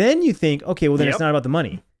 then you think, okay, well then it's not about the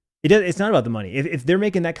money. It's not about the money. If they're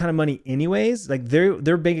making that kind of money anyways, like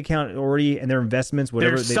their bank account already and their investments,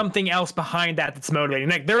 whatever. There's something else behind that that's motivating.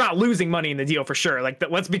 Like they're not losing money in the deal for sure. Like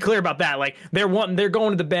let's be clear about that. Like they're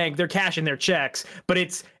going to the bank, they're cashing their checks, but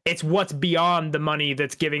it's what's beyond the money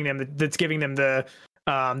that's giving them the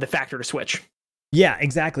factor to switch. Yeah,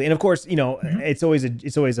 exactly. And of course, it's always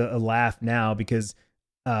a laugh now because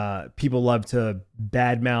people love to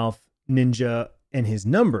badmouth Ninja and his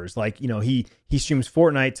numbers. Like, he streams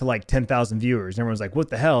Fortnite to like 10,000 viewers. And everyone's like, what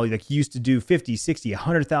the hell? Like, he used to do 50, 60,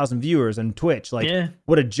 100,000 viewers on Twitch. Like,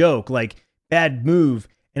 what a joke. Like, bad move.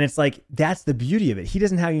 And it's like, that's the beauty of it. He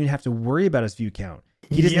doesn't even have to worry about his view count.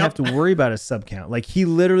 He doesn't have to worry about his sub count. Like, he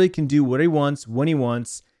literally can do what he wants when he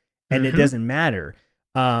wants, and it doesn't matter.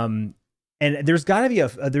 And there's got to be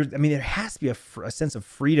there has to be a sense of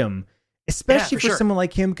freedom, especially for someone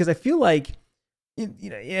like him, because I feel like, I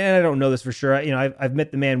don't know this for sure. I've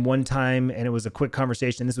met the man one time, and it was a quick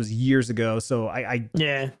conversation. This was years ago, so I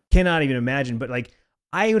cannot even imagine. But like,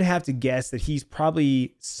 I would have to guess that he's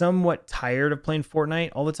probably somewhat tired of playing Fortnite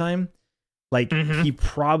all the time. Like, he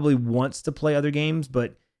probably wants to play other games,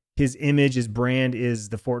 but his image, his brand is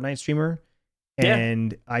the Fortnite streamer,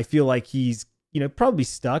 and I feel like he's probably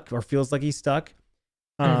stuck, or feels like he's stuck.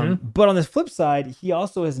 But on the flip side, he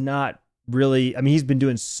also has not really, he's been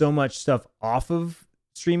doing so much stuff off of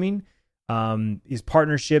streaming, his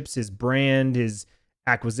partnerships, his brand, his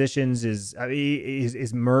acquisitions,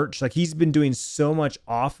 his merch. Like, he's been doing so much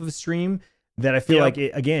off of stream that I feel like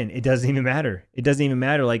it doesn't even matter. It doesn't even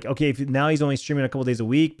matter. Like, okay, if now he's only streaming a couple days a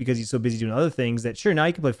week because he's so busy doing other things, that sure, now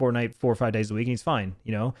he can play Fortnite 4 or 5 days a week and he's fine.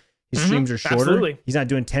 His streams are shorter. Absolutely. He's not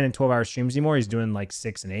doing 10 and 12 hour streams anymore. He's doing like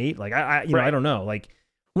 6 and 8. Like, I don't know. Like,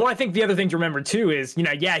 well, I think the other thing to remember too is,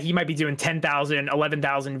 he might be doing 10,000,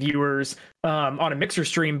 11,000 viewers on a Mixer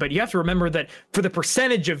stream, but you have to remember that for the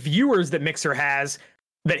percentage of viewers that Mixer has,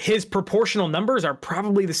 that his proportional numbers are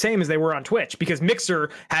probably the same as they were on Twitch, because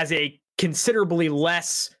Mixer has a considerably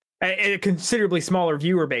smaller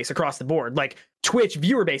viewer base across the board. Like, Twitch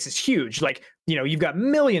viewer base is huge. Like, you've got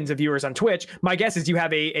millions of viewers on Twitch. My guess is you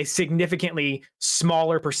have a significantly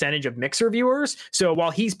smaller percentage of Mixer viewers. So while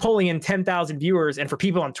he's pulling in 10,000 viewers, and for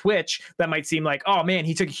people on Twitch, that might seem like, oh man,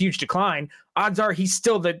 he took a huge decline. Odds are he's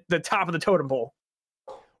still the top of the totem pole.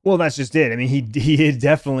 Well, that's just it. He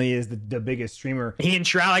definitely is the biggest streamer. He and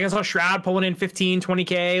Shroud, like I saw Shroud pulling in 15,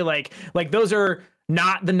 20K. Like those are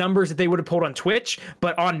not the numbers that they would have pulled on Twitch,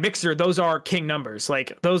 but on Mixer, those are king numbers.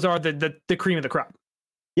 Like, those are the cream of the crop.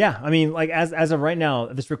 Yeah, like, as of right now,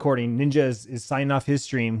 this recording, Ninja is signing off his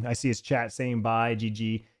stream. I see his chat saying bye,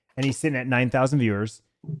 GG, and he's sitting at 9,000 viewers.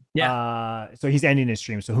 Yeah. So he's ending his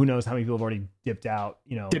stream. So who knows how many people have already dipped out?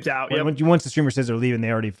 Dipped out. Once the streamer says they're leaving, they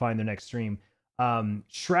already find their next stream.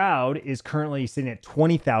 Shroud is currently sitting at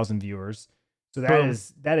 20,000 viewers. So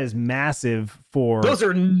that is massive for those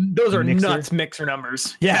are Mixer. Nuts Mixer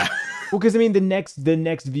numbers. Yeah. Well, because the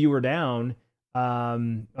next viewer down,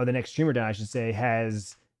 or the next streamer down, I should say,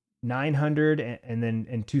 has 900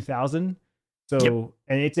 and 2,000. So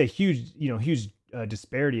and it's a huge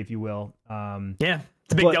disparity, if you will. It's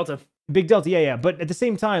a big delta. Big delta, yeah. But at the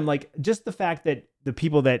same time, like, just the fact that the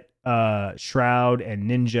people that Shroud and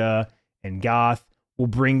Ninja and Goth will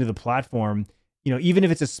bring to the platform, even if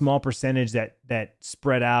it's a small percentage that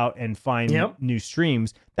spread out and find new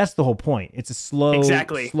streams, that's the whole point. It's a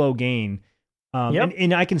slow gain.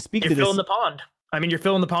 And I can speak to this. You're filling the pond. You're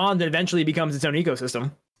filling the pond, and eventually it becomes its own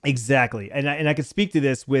ecosystem. Exactly. And I can speak to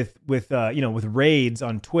this with raids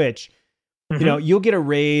on Twitch. You'll get a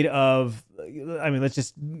raid of, let's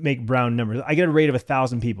just make round numbers. I get a raid of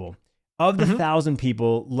 1,000 people. Of the 1,000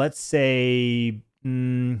 people, let's say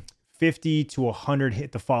 50 to 100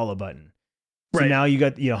 hit the follow button. So now you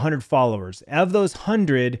got 100 followers. Of those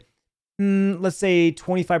 100, let's say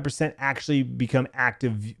 25% actually become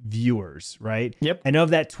active viewers, right? Yep. And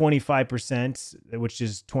of that 25%, which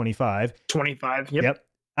is 25. 25, yep.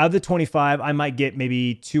 Out of the 25, I might get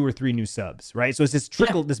maybe 2 or 3 new subs, right? So it's this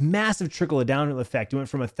this massive trickle down effect. It went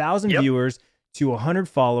from 1,000 viewers to 100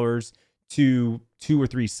 followers to 2 or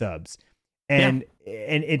 3 subs. And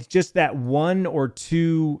it's just that 1 or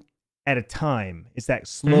 2 at a time. It's that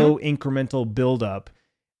slow incremental buildup.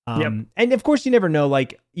 And of course, you never know.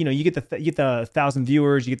 Like, you get the 1,000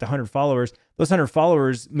 viewers, you get the 100 followers. Those 100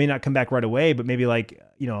 followers may not come back right away, but maybe like,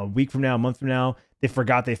 a week from now, a month from now, they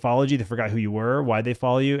forgot they followed you. They forgot who you were, why they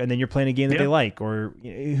follow you, and then you're playing a game that they like, or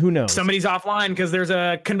who knows? Somebody's offline because there's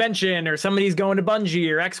a convention, or somebody's going to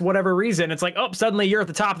Bungie, or X whatever reason. It's like, oh, suddenly you're at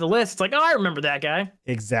the top of the list. It's like, oh, I remember that guy.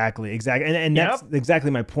 Exactly. And that's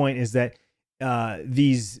exactly my point. Is that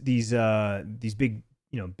these big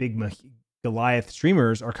Goliath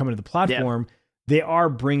streamers are coming to the platform they are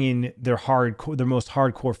bringing their most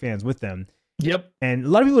hardcore fans with them. Yep. And a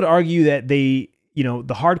lot of people would argue that the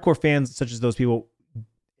hardcore fans, such as those people,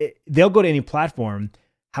 they'll go to any platform.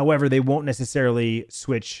 However, they won't necessarily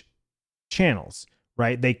switch channels,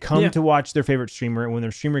 right? They come to watch their favorite streamer, and when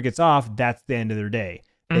their streamer gets off, that's the end of their day.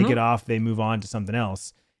 They get off, they move on to something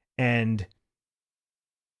else. And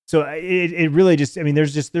so it really just, I mean,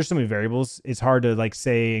 there's so many variables. It's hard to like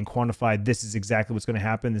say and quantify this is exactly what's going to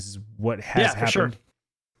happen. This is what has happened. Sure.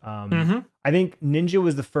 I think Ninja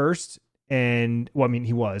was the first, and well, I mean,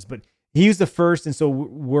 he was the first. And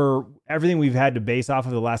so everything we've had to base off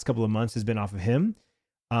of the last couple of months has been off of him.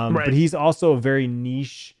 But he's also a very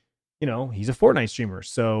niche, he's a Fortnite streamer.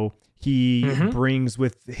 So he brings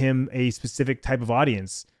with him a specific type of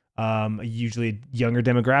audience, usually a younger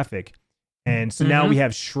demographic. And so now we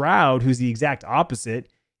have Shroud, who's the exact opposite.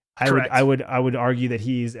 I would argue that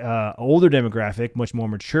he's older demographic, much more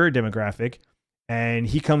mature demographic, and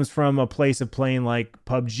he comes from a place of playing like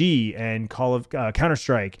PUBG and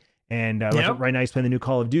Counter-Strike, and right now he's playing the new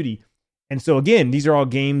Call of Duty. And so again, these are all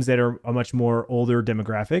games that are a much more older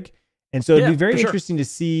demographic, and so it'd be very interesting to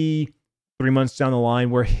see 3 months down the line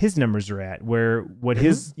where his numbers are at, what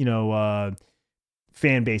his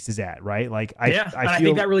fan base is at, right? Like I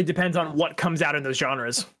think that really depends on what comes out in those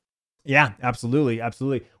genres. Yeah, absolutely.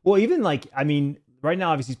 Well, even like, I mean, right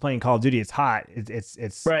now, obviously he's playing Call of Duty. It's hot.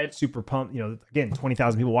 It's super pumped. Again,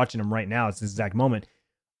 20,000 people watching him right now. It's this exact moment.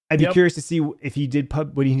 I'd be curious to see if he did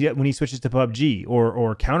when he switches to PUBG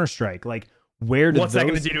or Counter-Strike. Like, what's that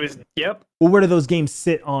going to do to his? Yep. Well, where do those games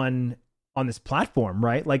sit on this platform,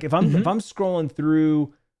 right? Like, if I'm scrolling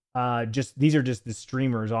through, these are just the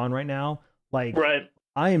streamers on right now. Like,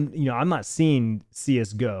 I'm not seeing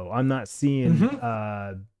CS:GO. I'm not seeing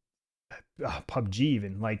PUBG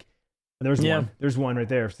even. Like, there's one right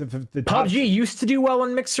there. So the PUBG used to do well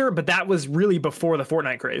on Mixer, but that was really before the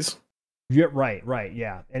Fortnite craze. Yeah, right,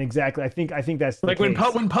 yeah, and exactly. I think that's like when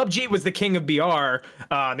PUBG was the king of BR.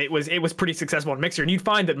 It was pretty successful on Mixer, and you'd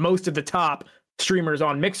find that most of the top streamers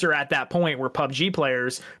on Mixer at that point were PUBG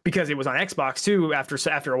players because it was on Xbox too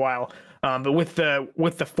after a while. But with the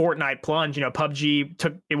Fortnite plunge,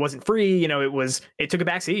 PUBG it wasn't free. It took a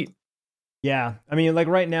back seat. Yeah, I mean, like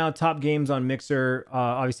right now, top games on Mixer,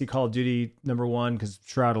 obviously Call of Duty #1 because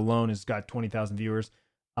Shroud alone has got 20,000 viewers.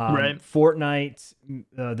 Fortnite,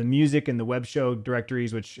 the music and the web show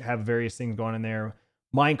directories, which have various things going in there.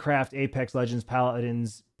 Minecraft, Apex Legends,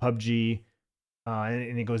 Paladins, PUBG,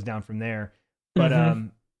 and it goes down from there. But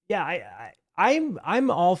I'm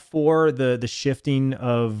all for the shifting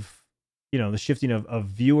of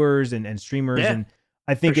viewers and streamers, and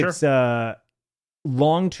I think it's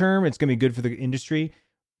long term it's gonna be good for the industry.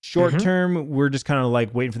 Short term, we're just kind of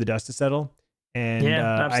like waiting for the dust to settle. And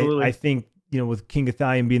absolutely. I think with King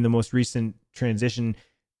Ithalian being the most recent transition,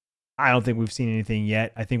 I don't think we've seen anything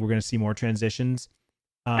yet. I think we're going to see more transitions.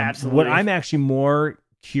 Absolutely. What I'm actually more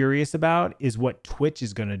curious about is what Twitch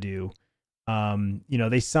is going to do.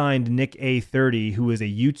 They signed Nick A30, who is a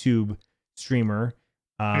YouTube streamer,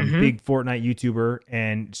 big Fortnite YouTuber,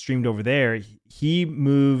 and streamed over there. He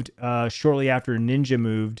moved shortly after Ninja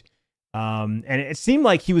moved, and it seemed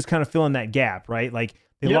like he was kind of filling that gap, right? Like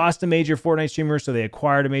they lost a major Fortnite streamer, so they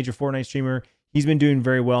acquired a major Fortnite streamer. He's been doing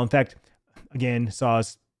very well. In fact, again, saw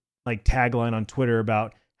his like tagline on Twitter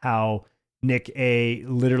about how Nick A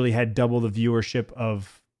literally had double the viewership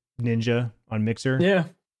of Ninja on Mixer. Yeah.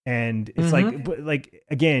 And it's like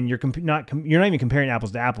again, you're not even comparing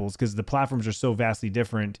apples to apples because the platforms are so vastly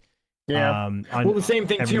different. Yeah. Well, the same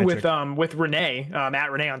thing too with Renee,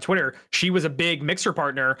 at Renee on Twitter. She was a big Mixer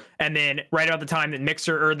partner, and then right about the time that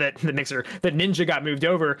Ninja got moved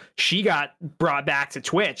over, she got brought back to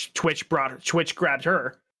Twitch. Twitch grabbed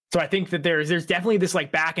her. So I think that there's definitely this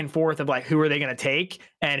like back and forth of like who are they going to take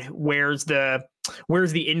and where's the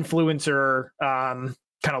influencer kind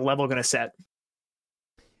of level going to set.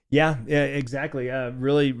 Yeah, exactly.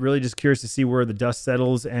 Really, really just curious to see where the dust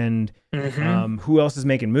settles and who else is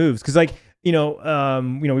making moves. Because, like, we've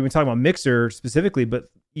been talking about Mixer specifically,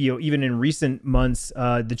 but even in recent months,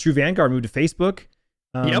 the True Vanguard moved to Facebook.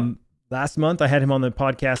 Last month, I had him on the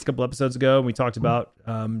podcast a couple episodes ago, and we talked about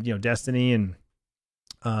Destiny and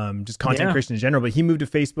just content creation in general. But he moved to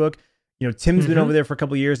Facebook. Tim's been over there for a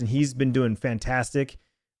couple of years, and he's been doing fantastic.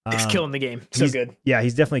 He's killing the game. So good. Yeah,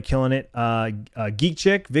 he's definitely killing it. Geek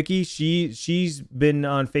Chick, Vicky, she's been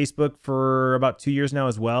on Facebook for about 2 years now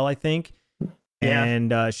as well, I think. Yeah.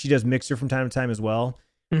 And she does Mixer from time to time as well.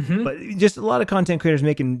 But just a lot of content creators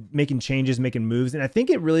making changes, making moves. And I think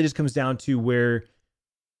it really just comes down to where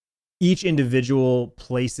each individual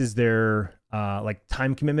places their like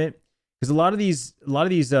time commitment. because a lot of these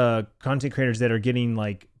content creators that are getting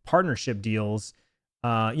like partnership deals, they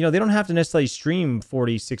don't have to necessarily stream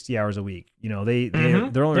 40, 60 hours a week.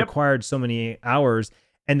 They're only required so many hours.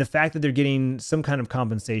 And the fact that they're getting some kind of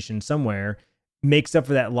compensation somewhere makes up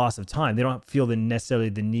for that loss of time. They don't feel necessarily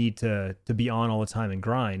the need to be on all the time and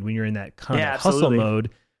grind. When you're in that kind of hustle mode,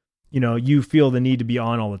 you feel the need to be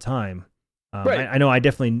on all the time. Right. I know I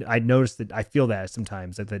noticed that I feel that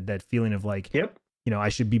sometimes, that feeling of like, I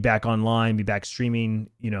should be back online, be back streaming,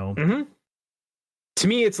 To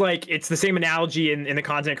me, it's like, it's the same analogy in the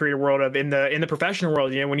content creator world of in the professional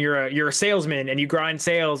world. When you're a salesman and you grind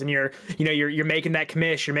sales and you're making that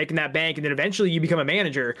commish, you're making that bank, and then eventually you become a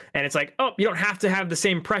manager, and it's like, oh, you don't have to have the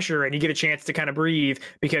same pressure, and you get a chance to kind of breathe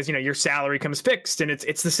because your salary comes fixed, and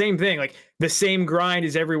it's the same thing. Like the same grind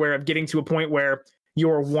is everywhere of getting to a point where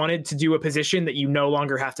you're wanted to do a position that you no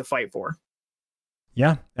longer have to fight for.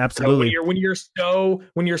 Yeah, absolutely. So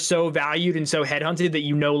when you're so valued and so headhunted that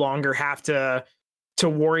you no longer have to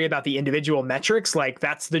worry about the individual metrics, like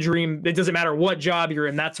that's the dream. It doesn't matter what job you're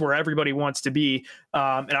in, that's where everybody wants to be.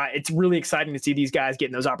 It's really exciting to see these guys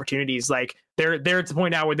getting those opportunities. Like they're at the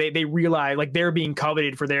point now where they realize like they're being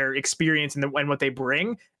coveted for their experience and what they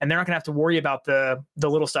bring, and they're not gonna have to worry about the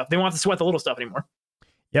little stuff. They won't have to sweat the little stuff anymore.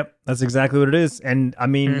 Yep, that's exactly what it is. And I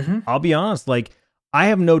mean, I'll be honest, like I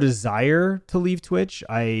have no desire to leave Twitch.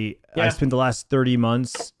 I spent the last 30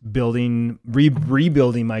 months rebuilding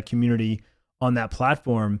my community on that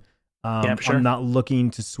platform. For sure. I'm not looking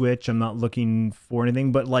to switch. I'm not looking for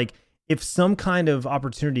anything, but like if some kind of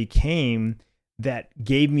opportunity came that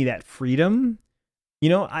gave me that freedom,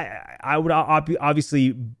 I would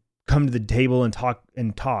obviously come to the table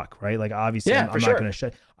and talk, right? Like obviously I'm not going to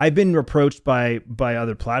shut. I've been approached by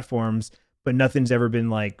other platforms, but nothing's ever been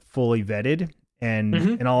like fully vetted.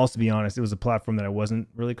 And I'll also be honest, it was a platform that I wasn't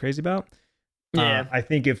really crazy about. Yeah, I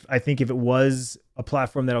think if it was a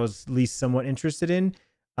platform that I was at least somewhat interested in,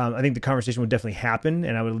 I think the conversation would definitely happen,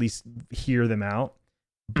 and I would at least hear them out.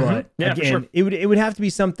 But again, it would have to be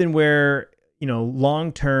something where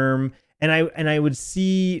long term, and I would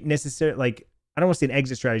see necessarily, like, I don't want to say an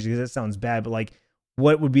exit strategy because that sounds bad, but like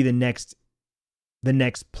what would be the next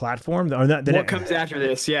platform, or not? What comes after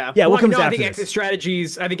this? Yeah. What comes after I think this? exit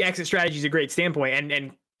strategies. I think exit strategy is a great standpoint,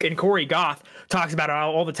 and Corey Goth talks about it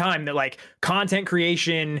all the time, that like content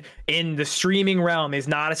creation in the streaming realm is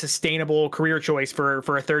not a sustainable career choice for a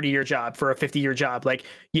 30-year job, for a 50-year job. Like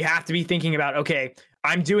you have to be thinking about, okay,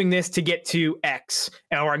 I'm doing this to get to X,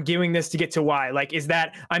 or I'm doing this to get to Y. Like, is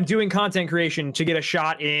that I'm doing content creation to get a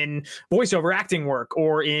shot in voiceover acting work,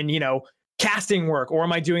 or in, casting work, or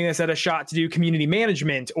am I doing this at a shot to do community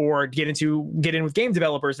management, or get in with game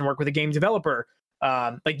developers and work with a game developer?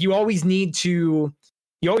 Like you always need to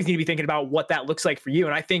be thinking about what that looks like for you.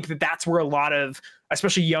 And I think that's where a lot of,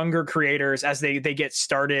 especially younger creators, as they get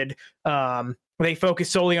started, they focus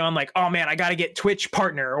solely on like, oh man, I got to get Twitch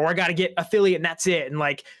partner, or I got to get affiliate, and that's it. And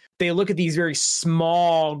like, they look at these very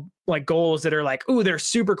small like goals that are like, ooh, they're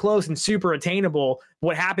super close and super attainable.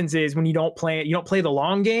 What happens is when you don't play the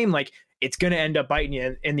long game, like it's going to end up biting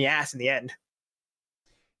you in the ass in the end.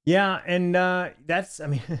 Yeah. And that's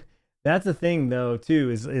the thing though,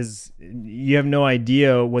 too, is you have no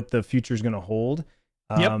idea what the future is going to hold.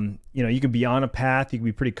 You could be on a path. You can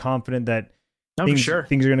be pretty confident that things are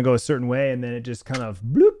going to go a certain way, and then it just kind of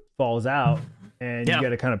bloop falls out, and you got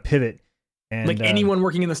to kind of pivot. And like anyone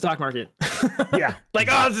working in the stock market. Yeah. Like,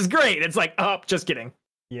 oh, this is great. It's like, oh, just kidding.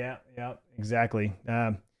 Yeah, exactly.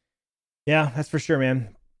 That's for sure,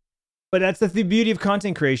 man. But that's the beauty of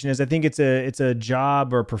content creation, is I think it's a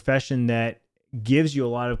job or a profession that gives you a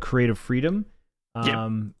lot of creative freedom.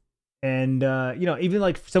 And even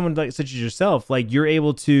like someone like such as yourself, like you're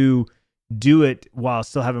able to do it while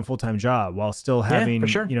still having a full-time job, while still having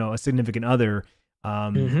a significant other,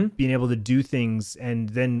 being able to do things, and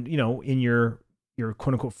then in your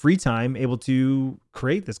quote unquote free time able to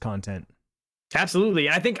create this content. Absolutely.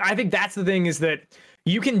 And I think that's the thing, is that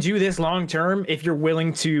you can do this long term if you're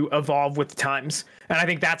willing to evolve with the times. And I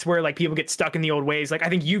think that's where like people get stuck in the old ways. Like I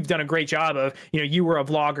think you've done a great job of, you were a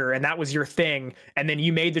vlogger and that was your thing, and then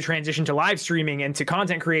you made the transition to live streaming and to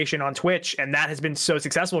content creation on Twitch, and that has been so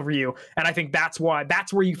successful for you. And I think that's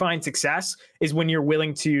where you find success, is when you're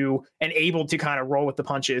willing to and able to kind of roll with the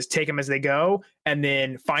punches, take them as they go, and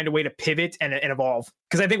then find a way to pivot and evolve.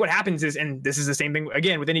 Because I think what happens is, and this is the same thing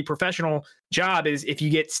again with any professional job, is if you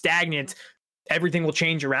get stagnant, everything will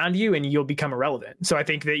change around you and you'll become irrelevant. So I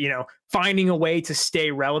think that, finding a way to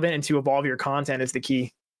stay relevant and to evolve your content is the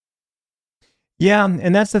key. Yeah.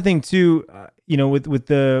 And that's the thing too, with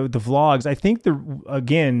the vlogs, I think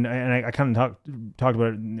again, and I kind of talked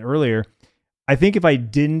about it earlier, I think if I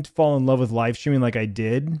didn't fall in love with live streaming like I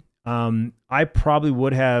did, I probably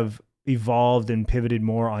would have evolved and pivoted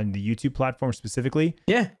more on the YouTube platform specifically.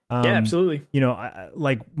 Yeah, absolutely. You know,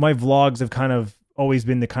 like my vlogs have kind of always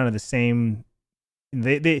been the same.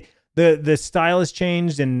 The style has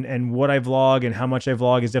changed, and what I vlog and how much I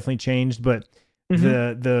vlog has definitely changed, but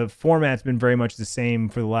the format's been very much the same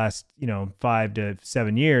for the last 5 to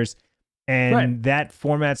 7 years, and that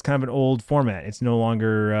format's kind of an old format. It's no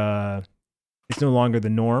longer the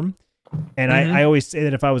norm. And I always say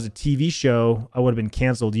that if I was a TV show, I would have been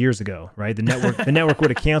canceled years ago, right? The network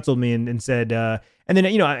would have canceled me and said, and then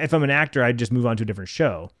if I'm an actor, I'd just move on to a different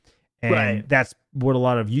show. And that's what a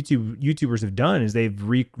lot of YouTubers have done is they've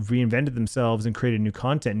reinvented themselves and created new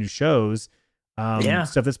content, new shows,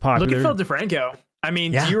 stuff that's popular. Look at Phil DeFranco. I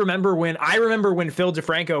mean, do you remember when Phil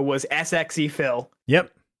DeFranco was SXE Phil?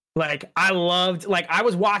 Yep. Like I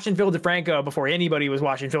was watching Phil DeFranco before anybody was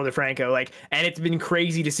watching Phil DeFranco, and it's been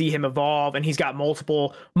crazy to see him evolve, and he's got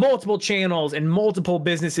multiple channels and multiple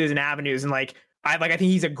businesses and avenues. And I think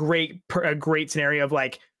he's a great scenario of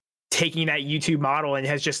taking that YouTube model and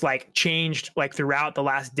has just changed throughout the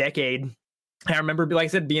last decade. I remember, like I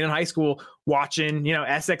said, being in high school, watching,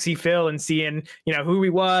 SXE Phil and seeing, who he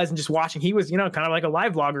was and just watching. He was, kind of like a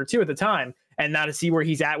live vlogger too at the time. And now to see where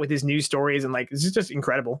he's at with his news stories and this is just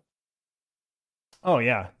incredible. Oh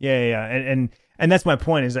yeah. And that's my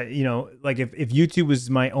point is that, if YouTube was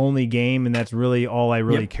my only game and that's really all I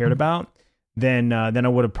really cared about, then I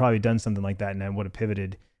would have probably done something like that and I would have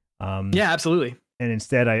pivoted. Yeah, absolutely. And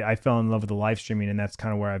instead I fell in love with the live streaming, and that's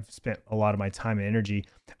kind of where I've spent a lot of my time and energy.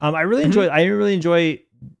 I really enjoy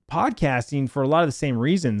podcasting for a lot of the same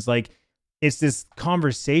reasons. Like it's this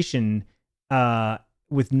conversation,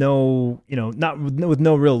 with no, with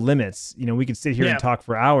no real limits. We could sit here and talk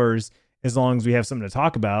for hours as long as we have something to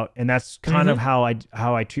talk about. And that's kind of how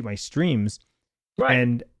I treat my streams.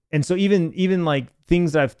 Right. And so even like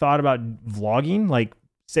things that I've thought about vlogging, like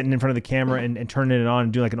sitting in front of the camera and turning it on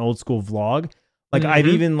and doing like an old school vlog. Like I've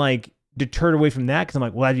even deterred away from that because I'm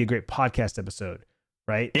like, well, that'd be a great podcast episode.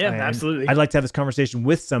 Right. Yeah, absolutely. I'd like to have this conversation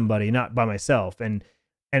with somebody, not by myself. And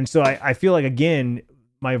so I feel like, again,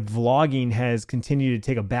 my vlogging has continued to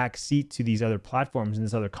take a back seat to these other platforms and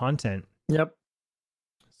this other content. Yep.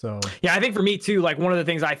 So yeah, I think for me too, one of the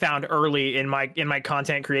things I found early in my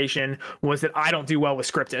content creation was that I don't do well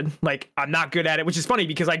with scripted. I'm not good at it, which is funny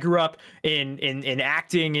because I grew up in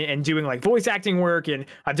acting and doing voice acting work, and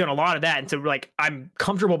I've done a lot of that. And so I'm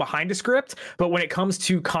comfortable behind a script, but when it comes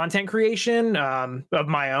to content creation of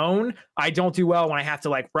my own, I don't do well when I have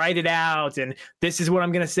to write it out and this is what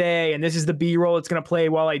I'm going to say and this is the B-roll it's going to play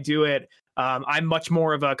while I do it. I'm much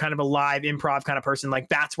more of a kind of a live improv kind of person.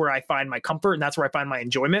 That's where I find my comfort and that's where I find my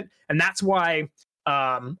enjoyment. And that's why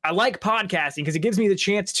I like podcasting, because it gives me the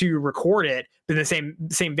chance to record it in the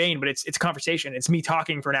same vein, but it's a conversation. It's me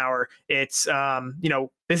talking for an hour. It's,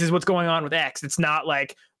 this is what's going on with X. It's not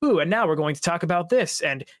ooh, and now we're going to talk about this.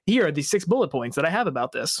 And here are the 6 bullet points that I have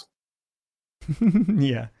about this.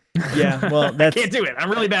 Yeah. Well, that's I can't do it.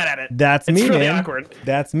 I'm really bad at it. It's me, really man. Awkward.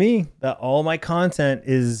 That's me. All my content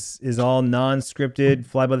is all non-scripted,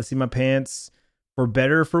 fly by the seat of my pants, for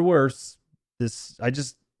better or for worse. That's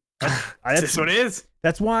this what it is.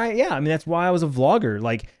 That's why. Yeah, I mean, that's why I was a vlogger.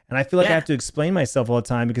 And I feel like I have to explain myself all the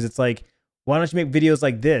time because it's why don't you make videos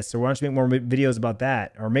like this, or why don't you make more videos about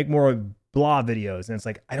that, or make more blah videos? And it's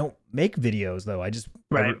I don't make videos though. I just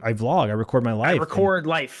I vlog. I record my life. I record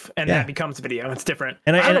life, and that becomes video. It's different.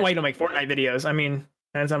 And I don't know why you don't make Fortnite videos. I mean,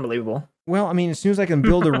 that's unbelievable. Well, I mean, as soon as I can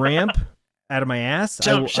build a ramp out of my ass,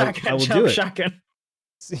 I will do it. Shotgun.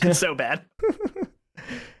 It's so bad.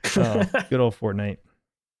 Good old Fortnite.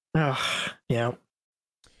 Oh, yeah. All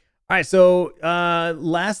right, so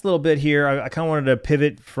last little bit here, I kind of wanted to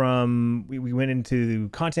pivot from, we went into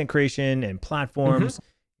content creation and platforms,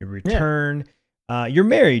 your return. You're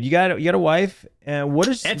married. You got a wife.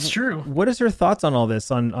 That's true. What is her thoughts on all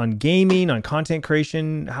this, on gaming, on content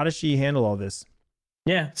creation? How does she handle all this?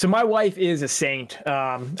 Yeah. So my wife is a saint.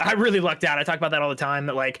 I really lucked out. I talk about that all the time,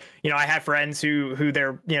 that I have friends who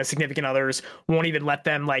their, significant others won't even let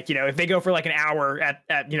them, if they go for an hour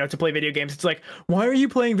at to play video games, it's why are you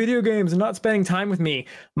playing video games and not spending time with me?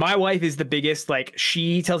 My wife is the biggest,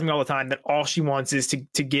 she tells me all the time that all she wants is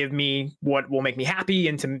to give me what will make me happy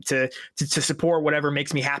and to support whatever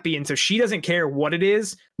makes me happy. And so she doesn't care what it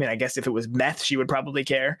is. I mean, I guess if it was meth, she would probably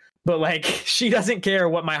care, but she doesn't care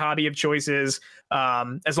what my hobby of choice is.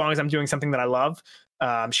 As long as I'm doing something that I love.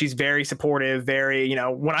 She's very supportive, very,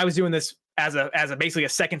 when I was doing this as a basically a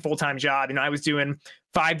second full-time job, I was doing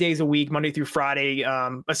 5 days a week, Monday through Friday.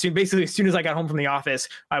 As soon as I got home from the office,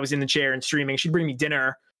 I was in the chair and streaming. She'd bring me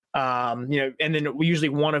dinner And then usually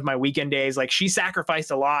one of my weekend days, like she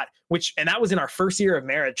sacrificed a lot, and that was in our first year of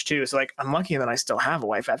marriage too. So like, I'm lucky that I still have a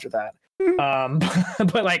wife after that.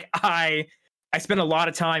 But like I spent a lot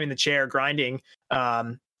of time in the chair grinding,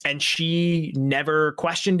 and she never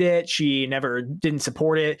questioned it. She never didn't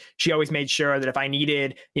support it. She always made sure that if I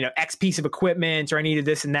needed, X piece of equipment or I needed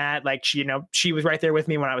this and that, like she was right there with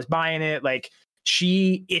me when I was buying it. Like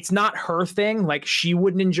it's not her thing. Like she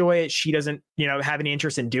wouldn't enjoy it. She doesn't, have any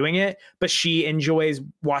interest in doing it, but she enjoys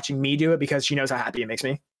watching me do it because she knows how happy it makes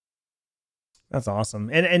me. That's awesome.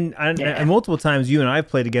 And multiple times you and I've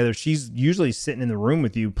played together. She's usually sitting in the room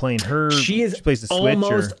with you playing her. She plays the Switch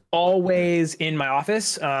almost always in my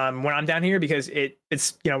office when I'm down here because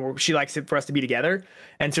it's she likes it for us to be together.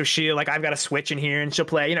 And so I've got a Switch in here and she'll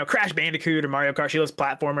play, Crash Bandicoot or Mario Kart. She loves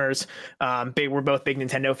platformers. We're both big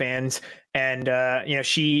Nintendo fans. And,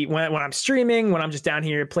 when I'm streaming, when I'm just down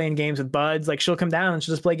here playing games with buds, like she'll come down and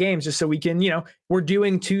she'll just play games just so we can, we're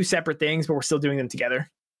doing two separate things, but we're still doing them together.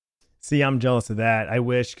 See, I'm jealous of that. I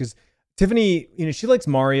wish, because Tiffany, she likes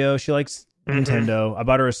Mario. She likes Nintendo. I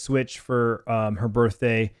bought her a Switch for her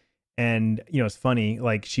birthday. And, it's funny,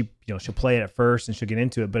 like she'll play it at first and she'll get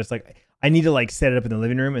into it. But it's like, I need to like set it up in the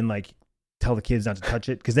living room and like tell the kids not to touch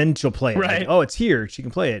it. Because then she'll play it. Right. Like, oh, it's here. She can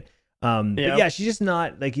play it. But yeah, she's just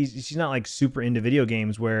not like, she's not like super into video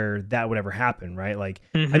games where that would ever happen. Right. Like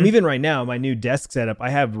I'm even right now, my new desk setup, I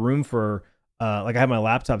have room for I have my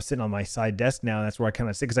laptop sitting on my side desk now. And that's where I kind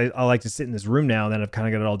of sit because I like to sit in this room now. And then I've kind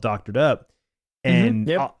of got it all doctored up. And,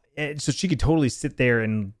 and so she could totally sit there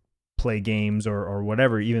and play games or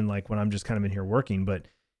whatever, even like when I'm just kind of in here working. But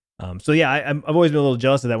so yeah, I've always been a little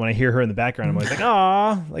jealous of that when I hear her in the background. I'm always like,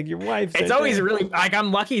 oh, like your wife. It's always really like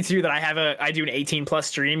I'm lucky too that I do an 18+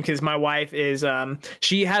 stream because my wife is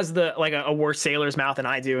she has a worse sailor's mouth than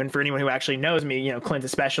I do. And for anyone who actually knows me, Clint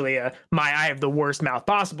especially, I have the worst mouth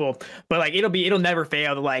possible. But like it'll never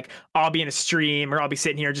fail to like I'll be in a stream or I'll be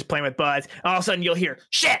sitting here just playing with buds. All of a sudden you'll hear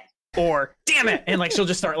shit or damn it, and like she'll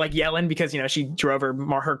just start like yelling because she drove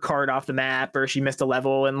her cart off the map or she missed a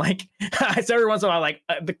level, and like so every once in a while like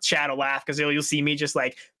the chat will laugh because you'll see me just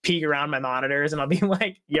like peek around my monitors and I'll be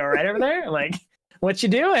like, you all right over there? Like, what you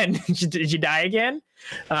doing? Did you die again?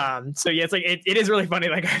 So yeah, it's like it is really funny.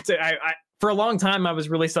 Like I for a long time I was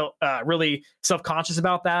really self-conscious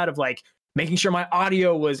about that, of like making sure my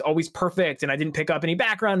audio was always perfect and I didn't pick up any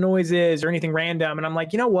background noises or anything random. And I'm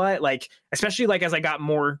like, you know what? Like, especially like as I got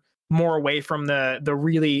more away from the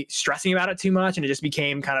really stressing about it too much, and it just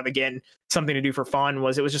became kind of again something to do for fun, it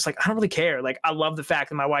was just like I don't really care. Like I love the fact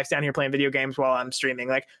that my wife's down here playing video games while I'm streaming.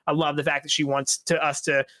 Like I love the fact that she wants us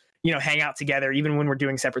to hang out together even when we're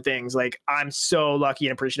doing separate things. Like I'm so lucky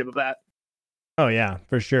and appreciative of that. Oh yeah,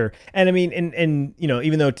 for sure. And I mean, and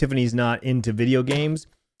even though Tiffany's not into video games,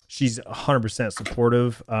 she's 100%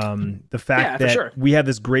 supportive. The fact that we have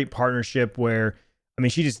this great partnership where, I mean,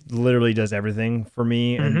 she just literally does everything for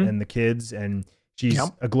me and the kids, and she's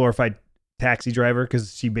a glorified taxi driver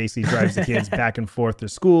because she basically drives the kids back and forth to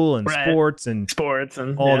school and sports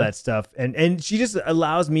and all that stuff. And she just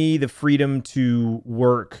allows me the freedom to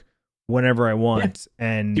work whenever I want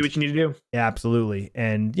and do what you need to do. Yeah, absolutely.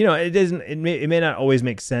 And it may not always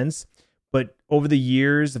make sense, but over the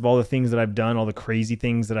years of all the things that I've done, all the crazy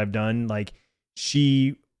things that I've done, like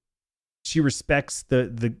she respects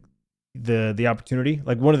the opportunity.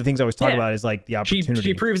 Like one of the things I always talk about is like the opportunity.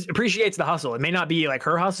 She appreciates the hustle. It may not be like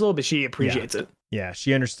her hustle, but she appreciates it. Yeah,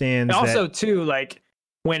 she understands. And also too, like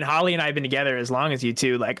when Holly and I have been together as long as you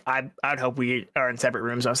two, like I'd hope we are in separate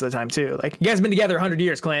rooms most of the time too. Like you guys have been together 100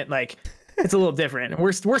 years, Clint. Like it's a little different.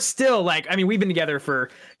 We're still like, I mean, we've been together for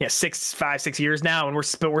 6 years now, and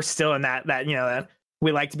we're still in that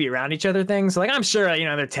we like to be around each other things. Like I'm sure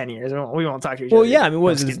they're 10 years. We won't talk to each other. Well, yeah, I mean,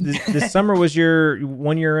 this summer was your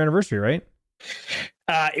 1-year anniversary, right?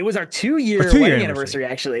 It was our 2-year wedding anniversary,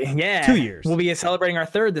 actually. Yeah, 2 years. We'll be celebrating our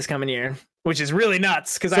 3rd this coming year, which is really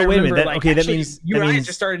nuts. Because I remember, that means you and I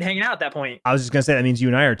just started hanging out at that point. I was just gonna say that means you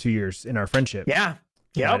and I are 2 years in our friendship. Yeah.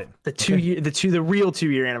 Yep. The real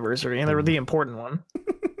 2-year anniversary, and the important one.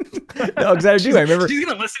 No, because I do. I remember she's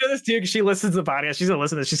gonna listen to this too because she listens to the podcast. She's gonna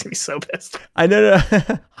listen to this. She's gonna be so pissed. I know.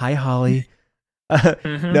 Hi, Holly.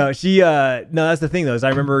 No, that's the thing though. Is I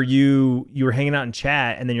remember you were hanging out in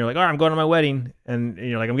chat, and then you're like, "All right, I'm going to my wedding," and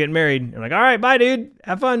you're like, "I'm getting married." And I'm like, "All right, bye, dude.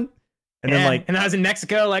 Have fun." And then and I was in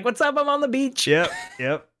Mexico. Like, what's up? I'm on the beach. Yep.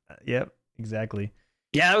 Exactly.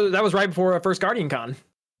 Yeah, that was right before our first Guardian Con.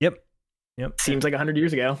 Yep. Seems like 100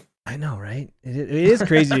 years ago. I know, right? It is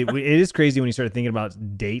crazy. It is crazy when you start thinking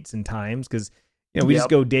about dates and times, because we just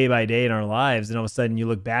go day by day in our lives, and all of a sudden you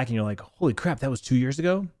look back and you're like, "Holy crap, that was 2 years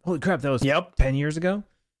ago! Holy crap, that was 10 years ago!"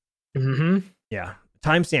 Mm-hmm. Yeah,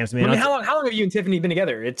 timestamps, man. I mean, how long have you and Tiffany been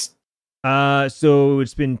together? So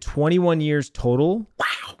it's been 21 years total.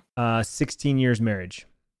 Wow. 16 years marriage.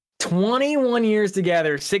 21 years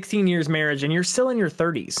together, 16 years marriage, and you're still in your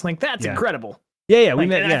 30s. Like, that's incredible. Yeah, we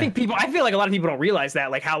met. Yeah. I feel like a lot of people don't realize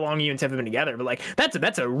that, like, how long you and Tiff have been together, but like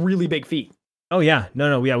that's a really big feat. Oh yeah,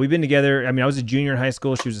 no, yeah, we've been together. I mean, I was a junior in high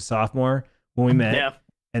school; she was a sophomore when we met. Yeah,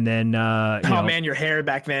 and then man, your hair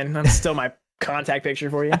back then. That's still my contact picture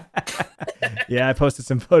for you. Yeah, I posted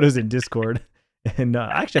some photos in Discord, and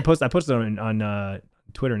actually, I posted on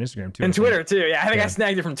Twitter and Instagram too. And Twitter too. Yeah, I think I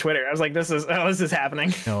snagged it from Twitter. I was like, this is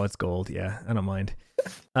happening. Oh, it's gold. Yeah, I don't mind.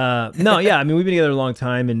 No, yeah, I mean, we've been together a long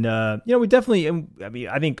time, and we definitely. I mean,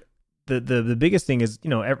 I think the biggest thing is,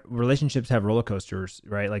 relationships have roller coasters,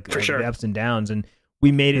 right? Like, sure. The ups and downs, and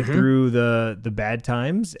we made it through the bad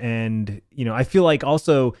times, and I feel like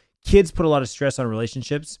also kids put a lot of stress on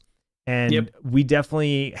relationships, and we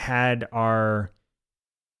definitely had our,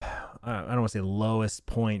 I don't want to say lowest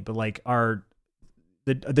point, but like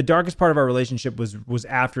the darkest part of our relationship was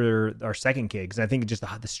after our second kid, because I think just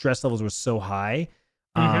the stress levels were so high.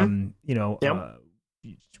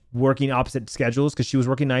 Working opposite schedules, because she was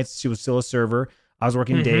working nights, she was still a server, I was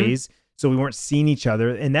working days, so we weren't seeing each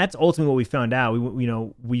other, and that's ultimately what we found out.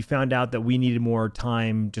 We found out that we needed more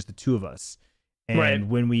time, just the two of us. And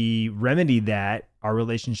when we remedied that, our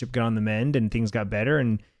relationship got on the mend and things got better.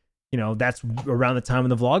 And that's around the time when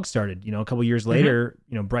the vlog started. A couple years later,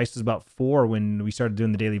 Bryce was about 4 when we started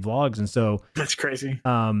doing the daily vlogs, and so that's crazy.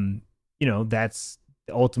 That's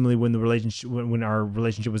ultimately when when our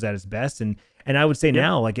relationship was at its best. And I would say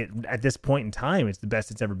now, like at this point in time, it's the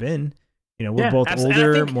best it's ever been. We're both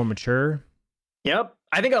older, more mature. Yep.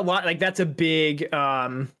 I think a lot, like, that's a big,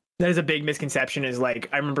 that is a big misconception, is like,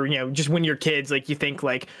 I remember, just when you're kids, like, you think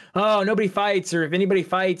like, oh, nobody fights, or if anybody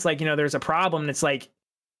fights, like, there's a problem. And it's like,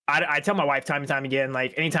 I tell my wife time and time again,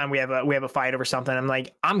 like, anytime we have a fight over something, I'm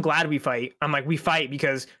like, I'm glad we fight. I'm like, we fight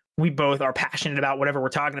because we both are passionate about whatever we're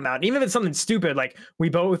talking about. And even if it's something stupid, like, we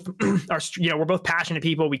both are, we're both passionate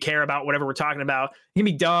people. We care about whatever we're talking about. It can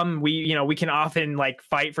be dumb. We can often like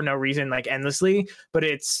fight for no reason, like endlessly, but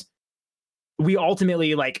we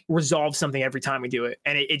ultimately like resolve something every time we do it.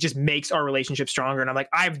 And it just makes our relationship stronger. And I'm like,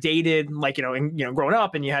 I've dated, like, growing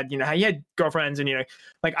up, and you had girlfriends, and,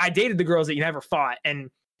 like, I dated the girls that you never fought,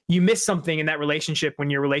 and you miss something in that relationship when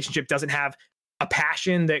your relationship doesn't have a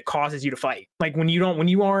passion that causes you to fight. Like, when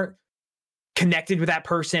you aren't connected with that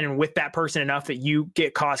person and with that person enough that you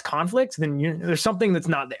cause conflict, then there's something that's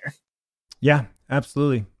not there. Yeah,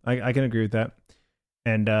 absolutely. I can agree with that.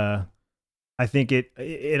 And I think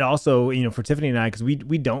it also, for Tiffany and I, because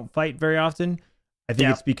we don't fight very often. I think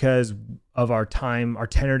it's because of our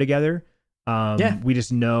tenor together. We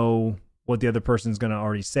just know what the other person's going to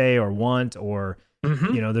already say or want, or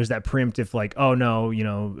there's that preemptive, like, oh no,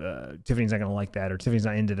 Tiffany's not gonna like that, or Tiffany's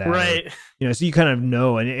not into that, right? Or, so you kind of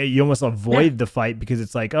know, and you almost avoid the fight because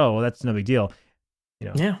it's like, oh, well, that's no big deal.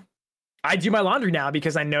 Yeah, I do my laundry now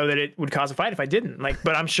because I know that it would cause a fight if I didn't. Like,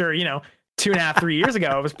 but I'm sure 2.5, 3 years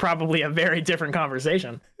ago it was probably a very different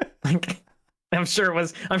conversation. Like, I'm sure we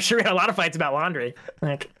had a lot of fights about laundry.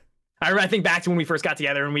 Like, I think back to when we first got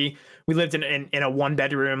together, and we lived in a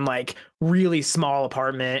 1-bedroom, like, really small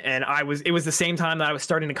apartment. And it was the same time that I was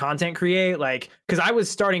starting to content create, like, because I was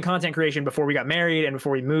starting content creation before we got married and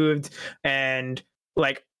before we moved. And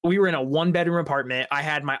like, we were in a 1-bedroom apartment. I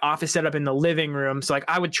had my office set up in the living room. So like,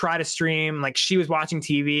 I would try to stream, like, she was watching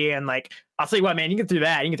TV, and like, I'll tell you what, man, you can get through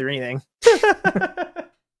that. You can get through anything.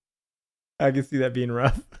 I can see that being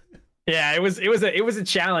rough. Yeah, it was a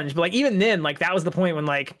challenge. But like, even then, like, that was the point when,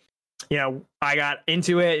 like, I got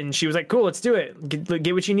into it, and she was like, cool, let's do it.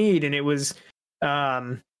 Get what you need. And it was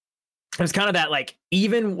kind of that, like,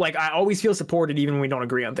 even like, I always feel supported even when we don't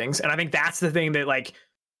agree on things. And I think that's the thing that, like,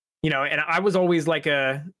 and I was always like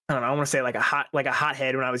I don't know, I want to say like a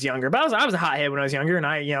hothead when I was younger, but I was a hothead when I was younger. And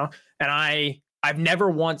I've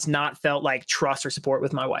never once not felt like trust or support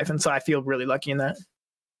with my wife. And so I feel really lucky in that.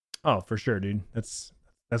 Oh, for sure, dude. That's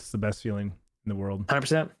the best feeling in the world.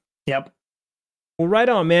 100%. Yep. Well, right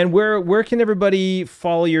on, man. Where can everybody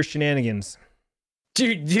follow your shenanigans?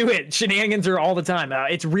 Dude, do it. Shenanigans are all the time.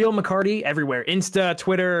 It's Real McCarty everywhere. Insta,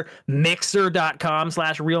 Twitter,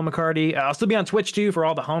 mixer.com/Real McCarty. I'll still be on Twitch too for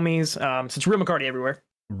all the homies. So it's Real McCarty everywhere.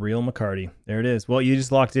 Real McCarty. There it is. Well, you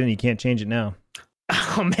just locked it in. You can't change it now.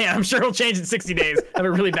 Oh, man. I'm sure it'll change in 60 days. I have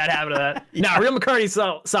a really bad habit of that. Yeah. No, Real McCarty's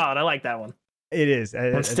solid. I like that one. It is.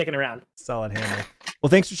 I'm sticking around. Solid handle. Well,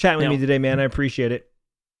 thanks for chatting with me today, man. I appreciate it.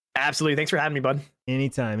 Absolutely. Thanks for having me, bud.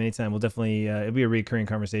 Anytime. We'll definitely, it'll be a recurring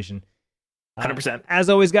conversation. 100%. As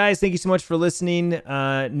always, guys, thank you so much for listening.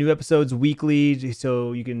 New episodes weekly,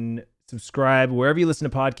 so you can subscribe wherever you listen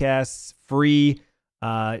to podcasts. Free.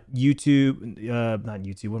 YouTube, not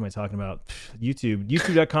YouTube. What am I talking about?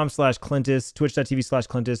 YouTube.com/Clintus,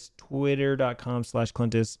 Twitch.tv/Clintus,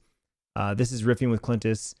 Twitter.com/Clintus. This is Riffing with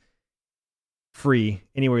Clintus. Free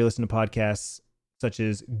anywhere you listen to podcasts, such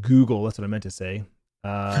as Google. That's what I meant to say.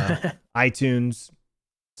 iTunes,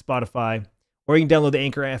 Spotify, or you can download the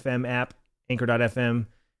Anchor FM app, Anchor.fm.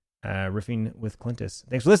 Riffing with Clintus.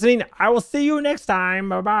 Thanks for listening. I will see you next time.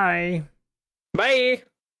 Bye-bye. Bye.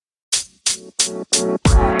 You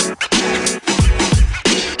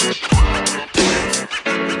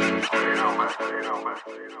know, man.